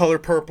The Color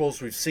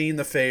Purples, we've seen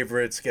The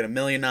Favorites get 1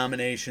 million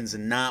nominations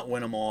and not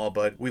win them all,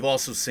 but we've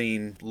also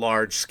seen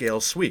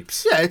large-scale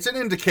sweeps. Yeah, it's an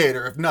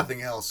indicator, if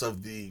nothing else,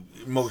 of the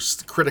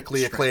most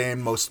critically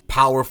acclaimed, most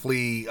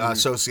powerfully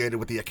associated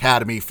with the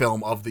Academy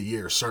film of the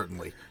year,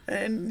 certainly.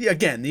 And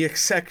again, the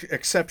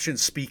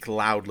exceptions speak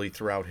loudly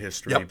throughout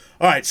history. Yep.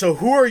 All right, so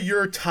who are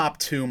your top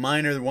 2?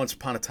 Mine are Once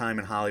Upon a Time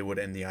in Hollywood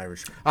and The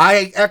Irishman.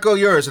 I echo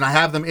yours, and I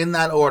have them in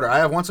that order. I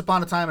have Once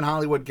Upon a Time in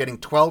Hollywood getting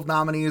 12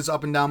 nominees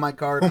up and down my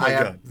card. Oh my I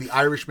have God. The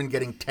Irishman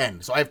getting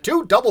 10. So I have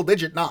 2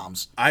 double-digit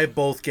noms. I have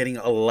both getting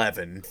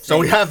 11. So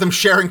we have them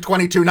sharing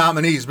 22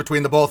 nominees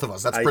between the both of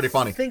us. That's pretty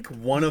funny. I think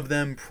one of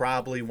them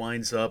probably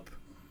winds up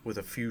with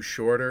a few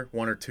shorter,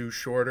 1 or 2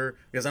 shorter,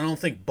 because I don't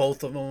think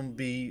both of them will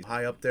be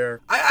high up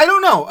there. I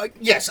don't know.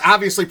 Yes,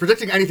 obviously,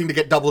 predicting anything to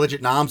get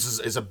double-digit noms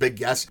is a big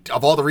guess.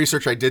 Of all the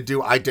research I did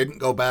do, I didn't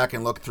go back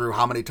and look through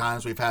how many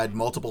times we've had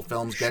multiple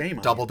films Shame get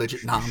on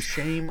double-digit you. noms.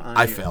 Shame on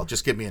I you. failed.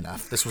 Just give me an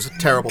F. This was a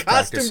terrible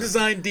Costume practice.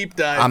 design deep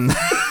dive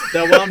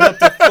that wound up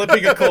to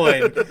flipping a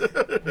coin.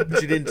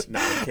 But you didn't. No,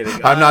 I'm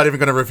kidding. I'm not even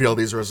going to reveal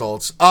these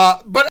results.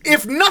 But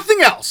if nothing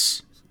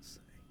else,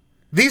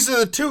 these are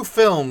the 2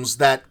 films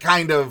that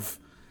kind of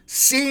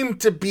seem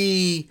to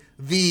be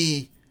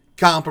the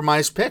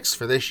compromise picks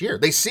for this year.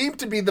 They seem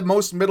to be the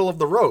most middle of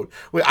the road.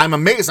 I'm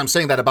amazed I'm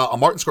saying that about a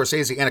Martin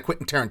Scorsese and a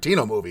Quentin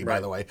Tarantino movie, by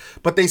the way.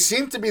 But they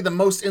seem to be the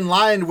most in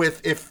line with,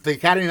 if the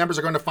Academy members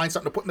are going to find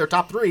something to put in their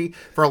top 3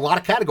 for a lot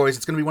of categories,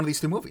 it's going to be one of these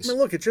 2 movies. I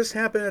mean, look, it just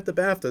happened at the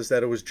BAFTAs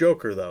that it was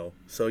Joker, though.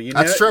 So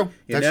That's true.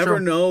 You That's never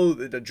true. know.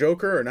 The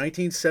Joker or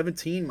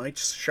 1917 might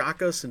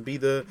shock us and be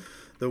the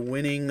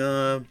winning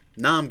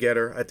nom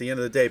getter at the end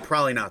of the day.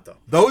 Probably not, though.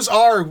 Those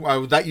are,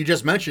 that you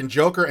just mentioned,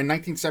 Joker and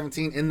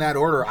 1917 in that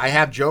order. I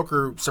have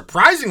Joker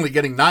surprisingly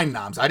getting 9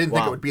 noms. I didn't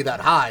think Wow. it would be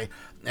that high.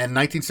 And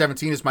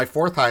 1917 is my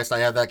fourth highest. I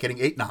have that getting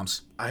 8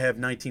 noms. I have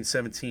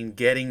 1917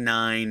 getting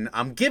 9.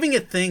 I'm giving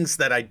it things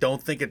that I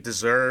don't think it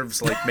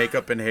deserves, like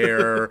makeup and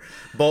hair.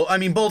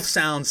 Both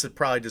sounds it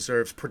probably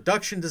deserves.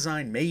 Production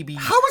design, maybe.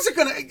 How is it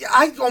going to...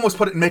 I almost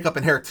put it in makeup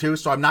and hair, too,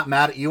 so I'm not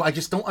mad at you. I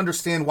just don't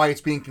understand why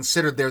it's being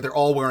considered there. They're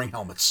all wearing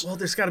helmets. Well,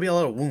 there's got to be a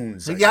lot of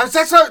wounds. Yeah,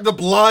 that's the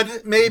blood,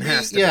 maybe.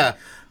 Has to be. Yeah.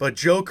 But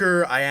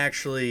Joker, I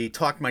actually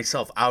talked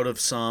myself out of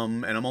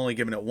some, and I'm only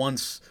giving it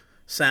once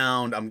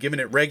sound. I'm giving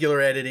it regular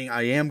editing.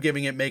 I am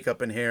giving it makeup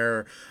and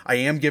hair. I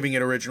am giving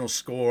it original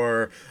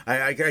score.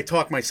 I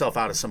talked myself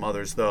out of some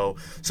others, though.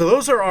 So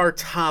those are our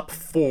top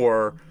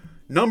 4.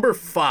 Number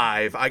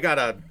 5, I got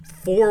a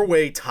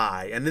 4-way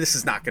tie, and this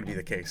is not going to be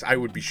the case. I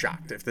would be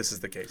shocked if this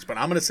is the case. But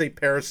I'm going to say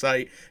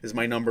Parasite is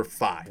my number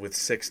 5 with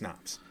 6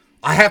 noms.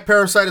 I have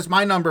Parasite as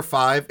my number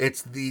 5.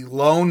 It's the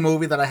lone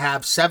movie that I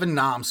have 7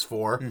 noms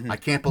for. I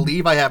can't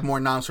believe I have more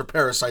noms for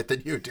Parasite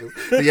than you do.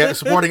 The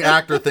supporting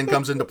actor thing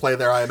comes into play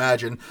there, I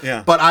imagine.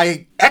 Yeah. But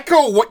I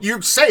echo what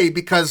you say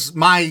because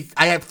I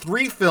have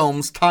 3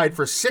 films tied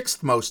for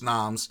 6th most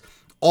noms,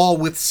 all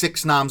with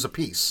 6 noms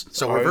apiece.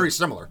 So we're very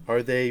similar.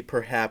 Are they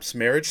perhaps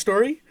Marriage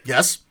Story,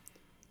 Yes.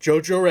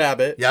 Jojo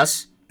Rabbit,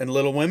 Yes. and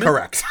Little Women?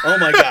 Correct. Oh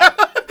my God.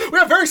 We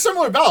have very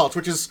similar ballots,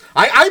 which is...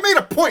 I made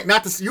a point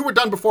not to... You were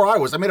done before I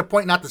was. I made a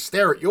point not to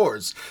stare at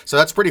yours. So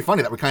that's pretty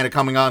funny that we're kind of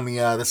coming on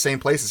the same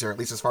places here, at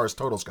least as far as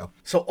totals go.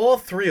 So all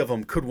 3 of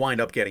them could wind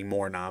up getting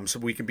more noms, so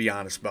we can be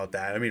honest about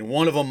that. I mean,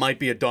 one of them might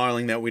be a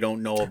darling that we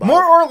don't know about.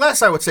 More or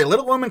less, I would say.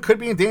 Little Women could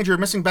be in danger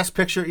of missing Best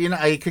Picture. You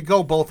know, it could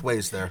go both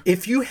ways there.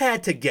 If you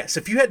had to guess,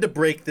 if you had to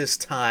break this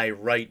tie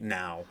right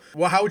now,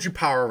 well, how would you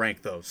power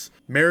rank those?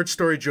 Marriage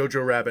Story,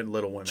 Jojo Rabbit, and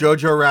Little Women.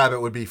 Jojo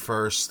Rabbit would be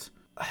first.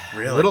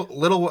 Really?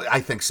 Little, I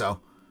think so.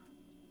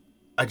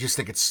 I just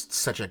think it's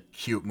such a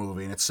cute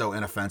movie, and it's so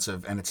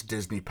inoffensive, and it's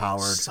Disney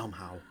powered.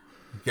 Somehow.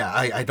 Yeah,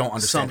 I don't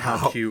understand Somehow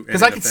how. cute and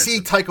Because I could see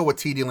inoffensive. Taika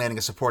Waititi landing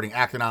a supporting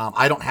actor nom.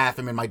 I don't have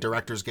him in my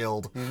director's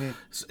guild,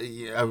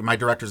 my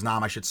director's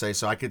nom, I should say.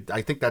 So I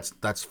think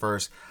that's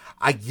first.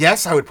 I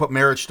guess I would put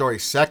Marriage Story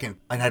second,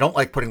 and I don't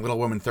like putting Little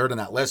Women third on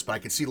that list. But I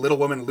could see Little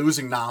Women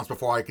losing noms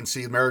before I can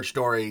see Marriage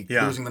Story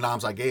losing the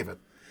noms I gave it.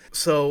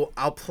 So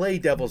I'll play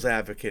devil's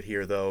advocate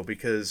here, though,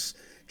 because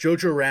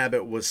Jojo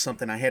Rabbit was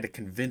something I had to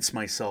convince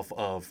myself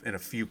of in a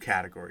few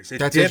categories.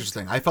 That's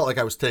interesting. I felt like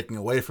I was taking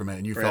away from it,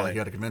 and you felt like you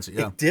had to convince it.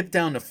 Yeah. It dipped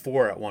down to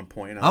 4 at one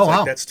point, and I was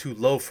like, that's too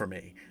low for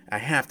me. I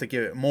have to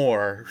give it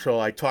more. So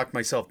I talked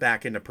myself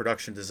back into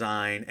production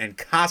design and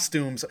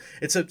costumes.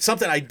 It's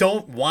something I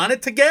don't want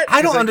it to get.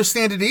 I don't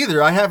understand it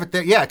either. I have it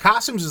there. Yeah,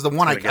 costumes is the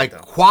one I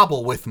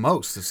quabble with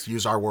most, to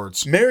use our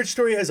words. Marriage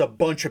Story has a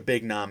bunch of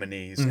big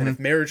nominees, and if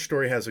Marriage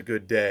Story has a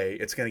good day,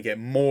 it's going to get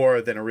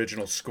more than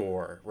original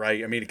score,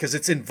 right? I mean, because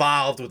it's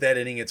involved with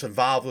editing, it's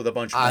involved with a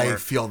bunch more. I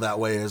feel that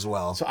way as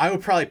well. So I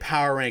would probably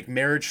power rank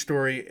Marriage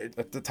Story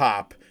at the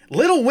top.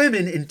 Little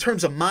Women, in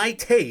terms of my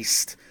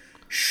taste,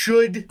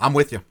 should I'm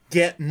with you.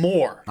 Get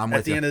more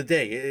at the end of the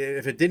day.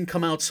 If it didn't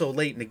come out so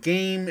late in the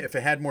game, if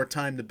it had more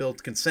time to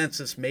build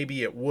consensus,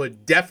 maybe it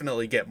would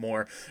definitely get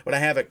more. But I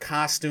have a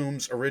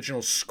costumes,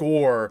 original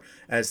score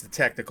as the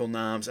technical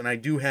noms, and I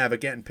do have a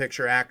Getting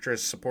Picture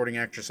actress, supporting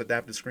actress,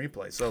 adapted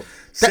screenplay. So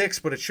 6,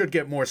 but it should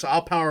get more. So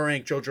I'll power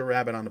rank Jojo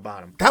Rabbit on the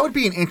bottom. That would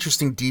be an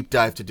interesting deep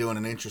dive to do and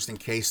an interesting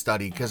case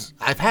study, because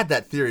I've had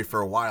that theory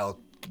for a while.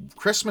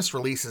 Christmas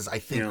releases, I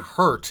think,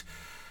 hurt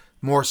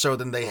more so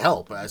than they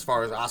help as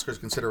far as Oscars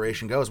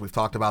consideration goes. We've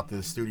talked about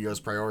the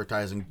studios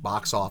prioritizing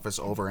box office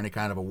over any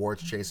kind of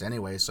awards chase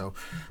anyway. So,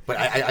 but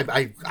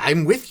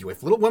I'm with you.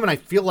 If Little Women, I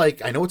feel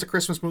like, I know it's a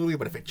Christmas movie,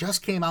 but if it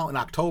just came out in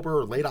October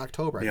or late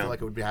October, I feel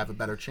like it would have a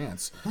better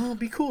chance. Well, it'll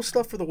be cool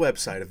stuff for the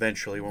website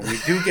eventually. When we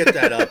do get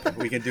that up,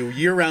 we can do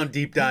year-round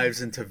deep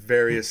dives into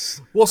various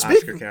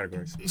Oscar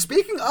categories.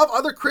 Speaking of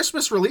other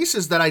Christmas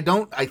releases that I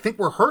think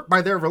were hurt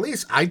by their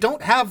release, I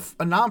don't have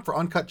a nom for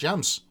Uncut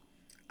Gems.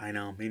 I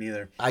know, me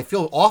neither. I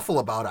feel awful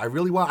about it. I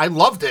really want. I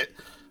loved it.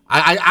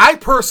 I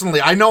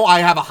personally, I know I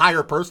have a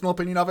higher personal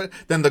opinion of it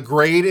than the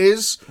grade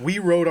is. We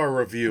wrote our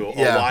review a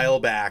while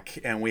back,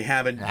 and we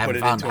haven't put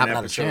it into an episode.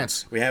 Had a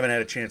chance. We haven't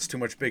had a chance. Too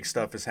much big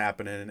stuff is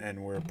happening,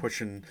 and we're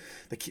pushing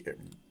the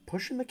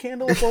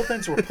candle at both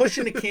ends. We're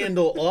pushing the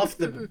candle off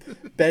the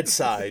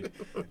bedside,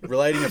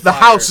 relighting a fire. The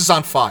house is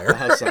on fire.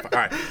 All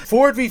right.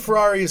 Ford v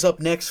Ferrari is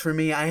up next for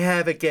me. I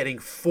have it getting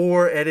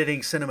 4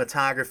 editing,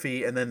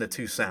 cinematography, and then the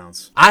 2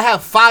 sounds. I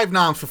have 5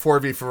 noms for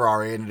Ford v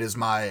Ferrari, and it is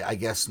my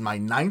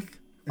 9th.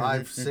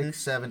 5, 6,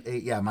 7,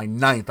 8. Yeah, my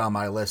 9th on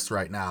my list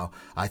right now.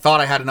 I thought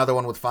I had another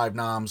one with 5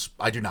 noms.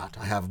 I do not.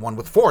 I have one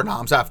with 4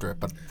 noms after it,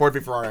 but Ford v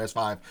Ferrari has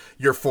 5.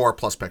 You're 4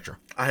 plus picture.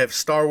 I have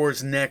Star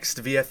Wars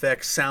next,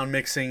 VFX, sound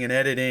mixing and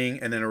editing,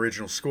 and then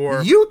original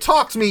score. You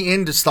talked me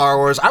into Star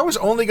Wars. I was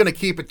only going to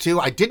keep it 2.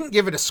 I didn't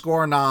give it a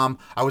score nom.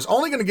 I was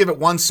only going to give it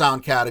 1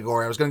 sound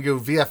category. I was going to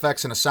give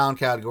VFX in a sound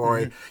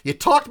category. You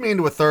talked me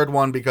into a 3rd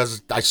one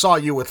because I saw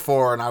you with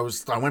 4, and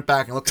I went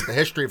back and looked at the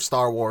history of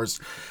Star Wars.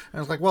 And I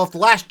was like, well, if The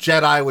Last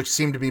Jedi, which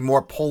seemed to be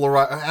more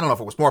polarizing, I don't know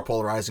if it was more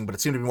polarizing, but it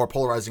seemed to be more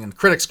polarizing in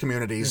critics'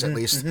 communities, at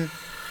least.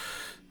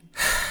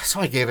 So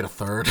I gave it a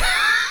 3rd.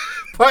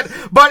 But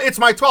it's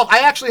my 12. I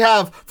actually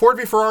have Ford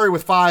v Ferrari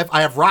with 5.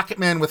 I have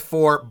Rocketman with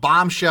 4,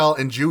 Bombshell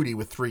and Judy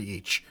with 3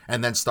 each,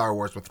 and then Star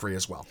Wars with 3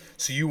 as well.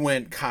 So you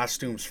went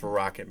costumes for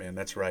Rocketman.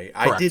 That's right.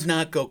 I Correct. did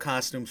not go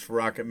costumes for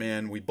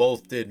Rocketman. We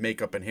both did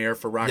makeup and hair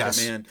for Rocketman,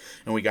 Yes.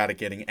 and we got it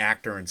getting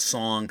actor and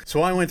song.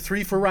 So I went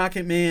 3 for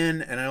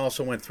Rocketman, and I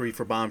also went 3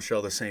 for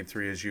Bombshell, the same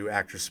 3 as you,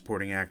 actress,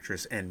 supporting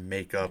actress, and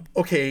makeup.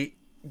 Okay,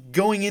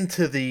 going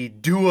into the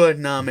Dua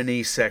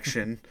nominee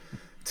section,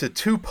 to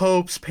Two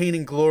Popes, Pain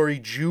and Glory,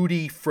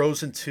 Judy,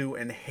 Frozen 2,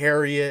 and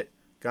Harriet.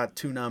 Got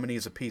 2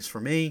 nominees apiece for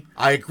me.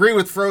 I agree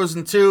with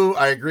Frozen 2.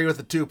 I agree with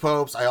the Two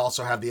Popes. I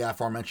also have the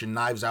aforementioned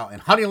Knives Out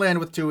and Honeyland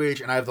with 2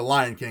 each, and I have the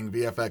Lion King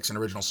VFX and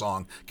original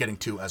song getting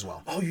 2 as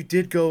well. Oh, you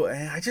did go.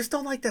 I just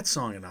don't like that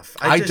song enough.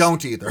 I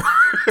don't either.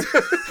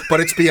 But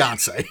it's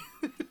Beyonce.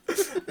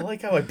 I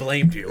like how I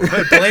blamed you.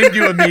 I blamed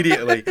you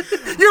immediately.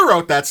 You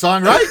wrote that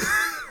song, right?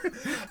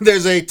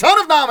 There's a ton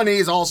of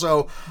nominees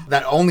also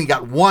that only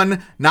got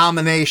 1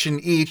 nomination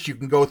each. You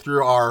can go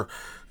through our,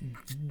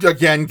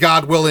 again,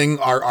 God willing,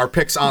 our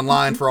picks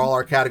online for all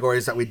our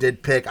categories that we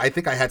did pick. I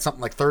think I had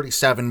something like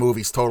 37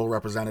 movies total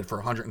represented for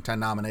 110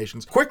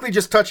 nominations. Quickly,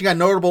 just touching on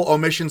notable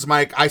omissions,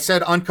 Mike. I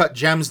said Uncut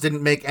Gems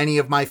didn't make any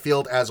of my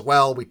field as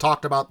well. We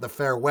talked about The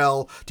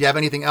Farewell. Do you have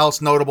anything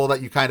else notable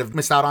that you kind of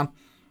missed out on?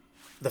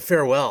 The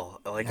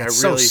Farewell, like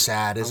It's I really, so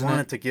sad, isn't I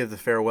wanted it? to give The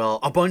Farewell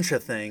a bunch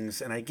of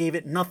things, and I gave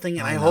it nothing,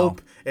 and I know.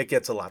 hope it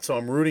gets a lot. So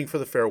I'm rooting for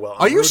The Farewell.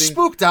 Are you rooting,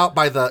 spooked out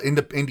by the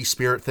indie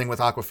spirit thing with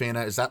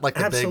Awkwafina? Is that like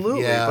the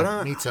Absolutely, big? Yeah,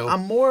 but me too.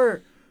 I'm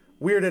more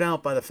weirded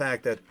out by the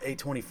fact that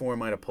A24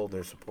 might have pulled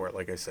their support.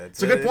 Like I said,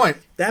 it's a good point.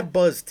 That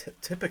buzz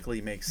typically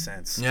makes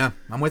sense. Yeah,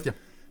 I'm with you.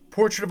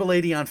 Portrait of a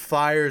Lady on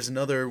Fire is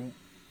another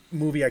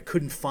movie I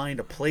couldn't find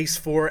a place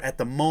for at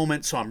the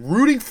moment, so I'm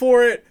rooting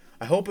for it.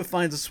 I hope it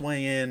finds its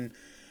way in.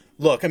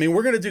 Look, I mean,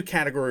 we're going to do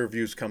category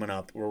reviews coming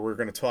up where we're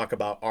going to talk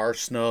about our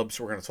snubs.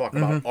 We're going to talk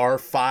about our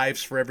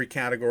 5s for every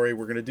category.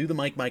 We're going to do the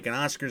Mike, and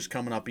Oscars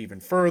coming up even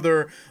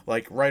further,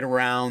 like right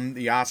around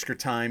the Oscar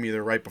time,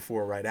 either right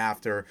before or right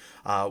after,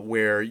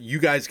 where you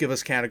guys give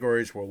us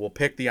categories, where we'll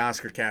pick the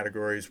Oscar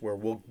categories, where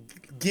we'll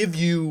give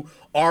you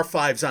our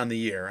 5s on the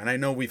year. And I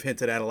know we've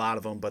hinted at a lot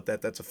of them, but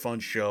that's a fun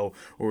show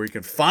where we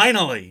can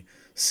finally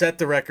set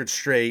the record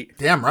straight.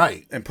 Damn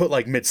right. And put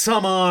like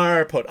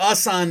Midsommar, put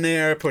us on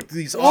there, put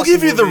these We'll awesome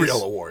give you the movies.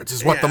 real awards,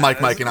 is what Yeah, the Mike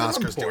and that's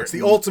Oscars do. It's the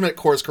important. ultimate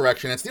course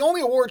correction. It's the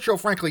only award show,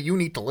 frankly, you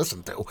need to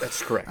listen to.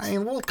 That's correct. I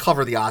mean, we'll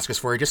cover the Oscars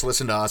for you. Just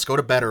listen to us. Go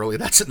to bed early.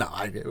 That's it. No,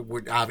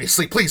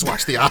 obviously, please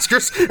watch the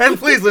Oscars and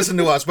please listen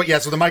to us. But yeah,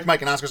 so the Mike and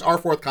Oscars are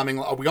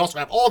forthcoming. We also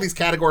have all these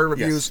category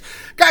reviews.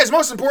 Guys,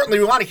 most importantly,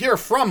 we want to hear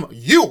from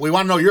you. We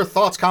want to know your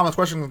thoughts, comments,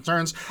 questions,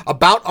 concerns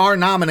about our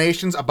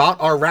nominations, about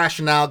our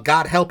rationale.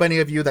 God help any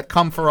of you that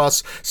come for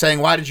us saying,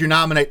 why did you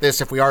nominate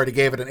this if we already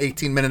gave it an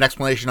 18-minute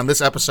explanation on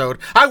this episode?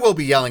 I will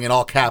be yelling in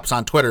all caps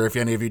on Twitter if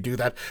any of you do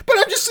that. But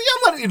I'm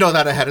letting you know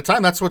that ahead of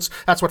time. That's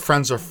what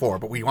friends are for.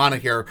 But we want to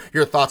hear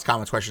your thoughts,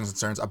 comments, questions,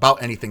 concerns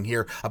about anything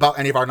here, about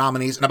any of our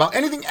nominees, and about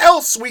anything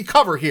else we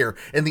cover here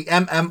in the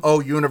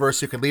MMO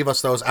universe. You can leave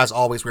us those as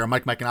always. We are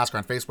Mike and Oscar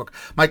on Facebook,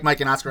 Mike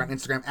and Oscar on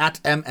Instagram,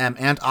 at MM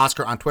and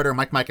Oscar on Twitter,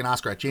 Mike and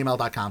Oscar at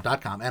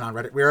gmail.com, and on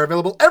Reddit. We are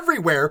available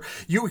everywhere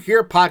you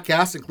hear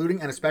podcasts,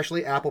 including and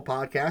especially Apple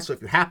Podcasts. So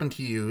if you happen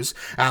to use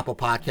Apple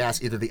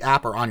Podcasts, either the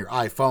app or on your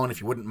iPhone,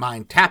 if you wouldn't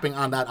mind tapping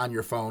on that on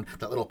your phone,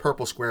 that little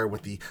purple square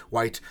with the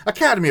white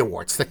Academy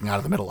Award sticking out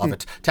of the middle of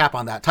it. Tap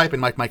on that. Type in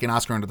Mike and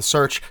Oscar into the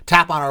search.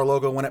 Tap on our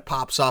logo when it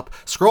pops up.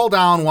 Scroll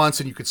down once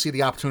and you could see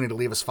the opportunity to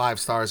leave us 5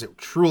 stars. It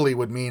truly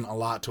would mean a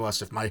lot to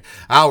us if my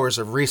hours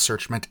of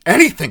research meant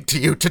anything to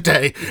you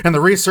today, and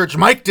the research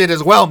Mike did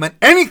as well meant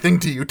anything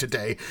to you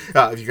today.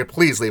 If you could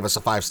please leave us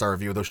a 5-star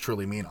review. Those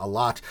truly mean a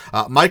lot.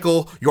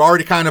 Michael, you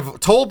already kind of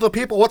told the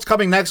people what's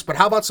coming next, but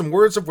how about some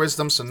words of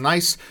wisdom, some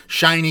nice,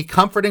 shiny,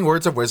 comforting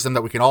words of wisdom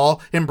that we can all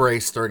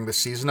embrace during the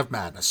season of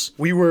madness?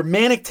 We were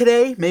manic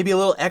today, maybe a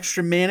little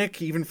extra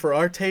manic even for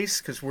our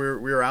taste, because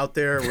we're out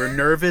there, we're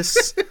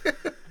nervous.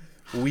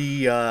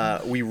 We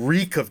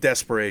reek of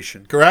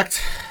desperation.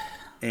 Correct?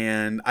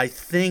 And I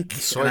think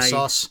Soy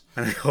sauce.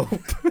 And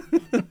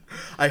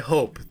I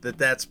hope that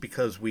that's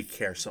because we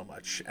care so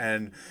much.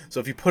 And so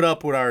if you put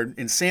up with our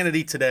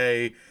insanity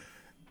today,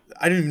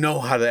 I don't even know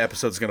how the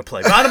episode's going to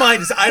play. Bottom line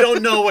is, I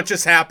don't know what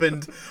just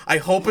happened. I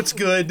hope it's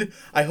good.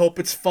 I hope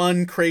it's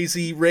fun,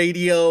 crazy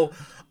radio.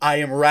 I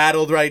am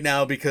rattled right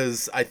now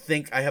because I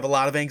think I have a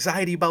lot of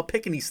anxiety about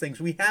picking these things.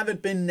 We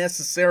haven't been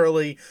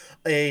necessarily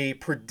a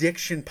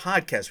prediction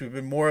podcast. We've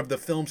been more of the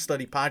film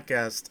study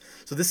podcast.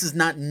 So this is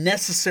not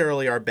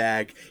necessarily our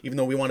bag, even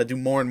though we want to do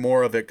more and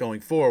more of it going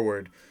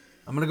forward.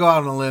 I'm going to go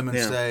out on a limb and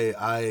say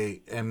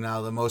I am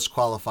now the most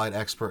qualified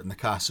expert in the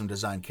costume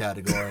design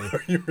category.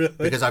 Are you really?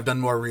 Because I've done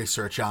more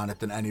research on it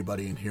than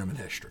anybody in human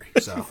history.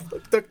 So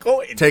The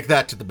coin. take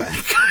that to the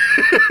bank.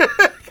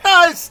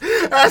 Guys,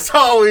 as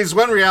always,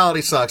 when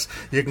reality sucks,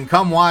 you can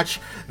come watch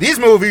these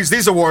movies,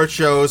 these award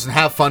shows, and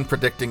have fun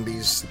predicting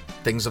these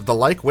things of the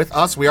like with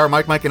us. We are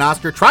Mike and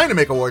Oscar, trying to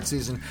make award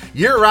season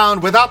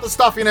year-round without the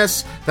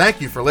stuffiness. Thank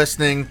you for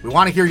listening. We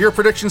want to hear your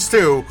predictions,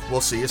 too.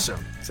 We'll see you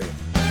soon. See ya.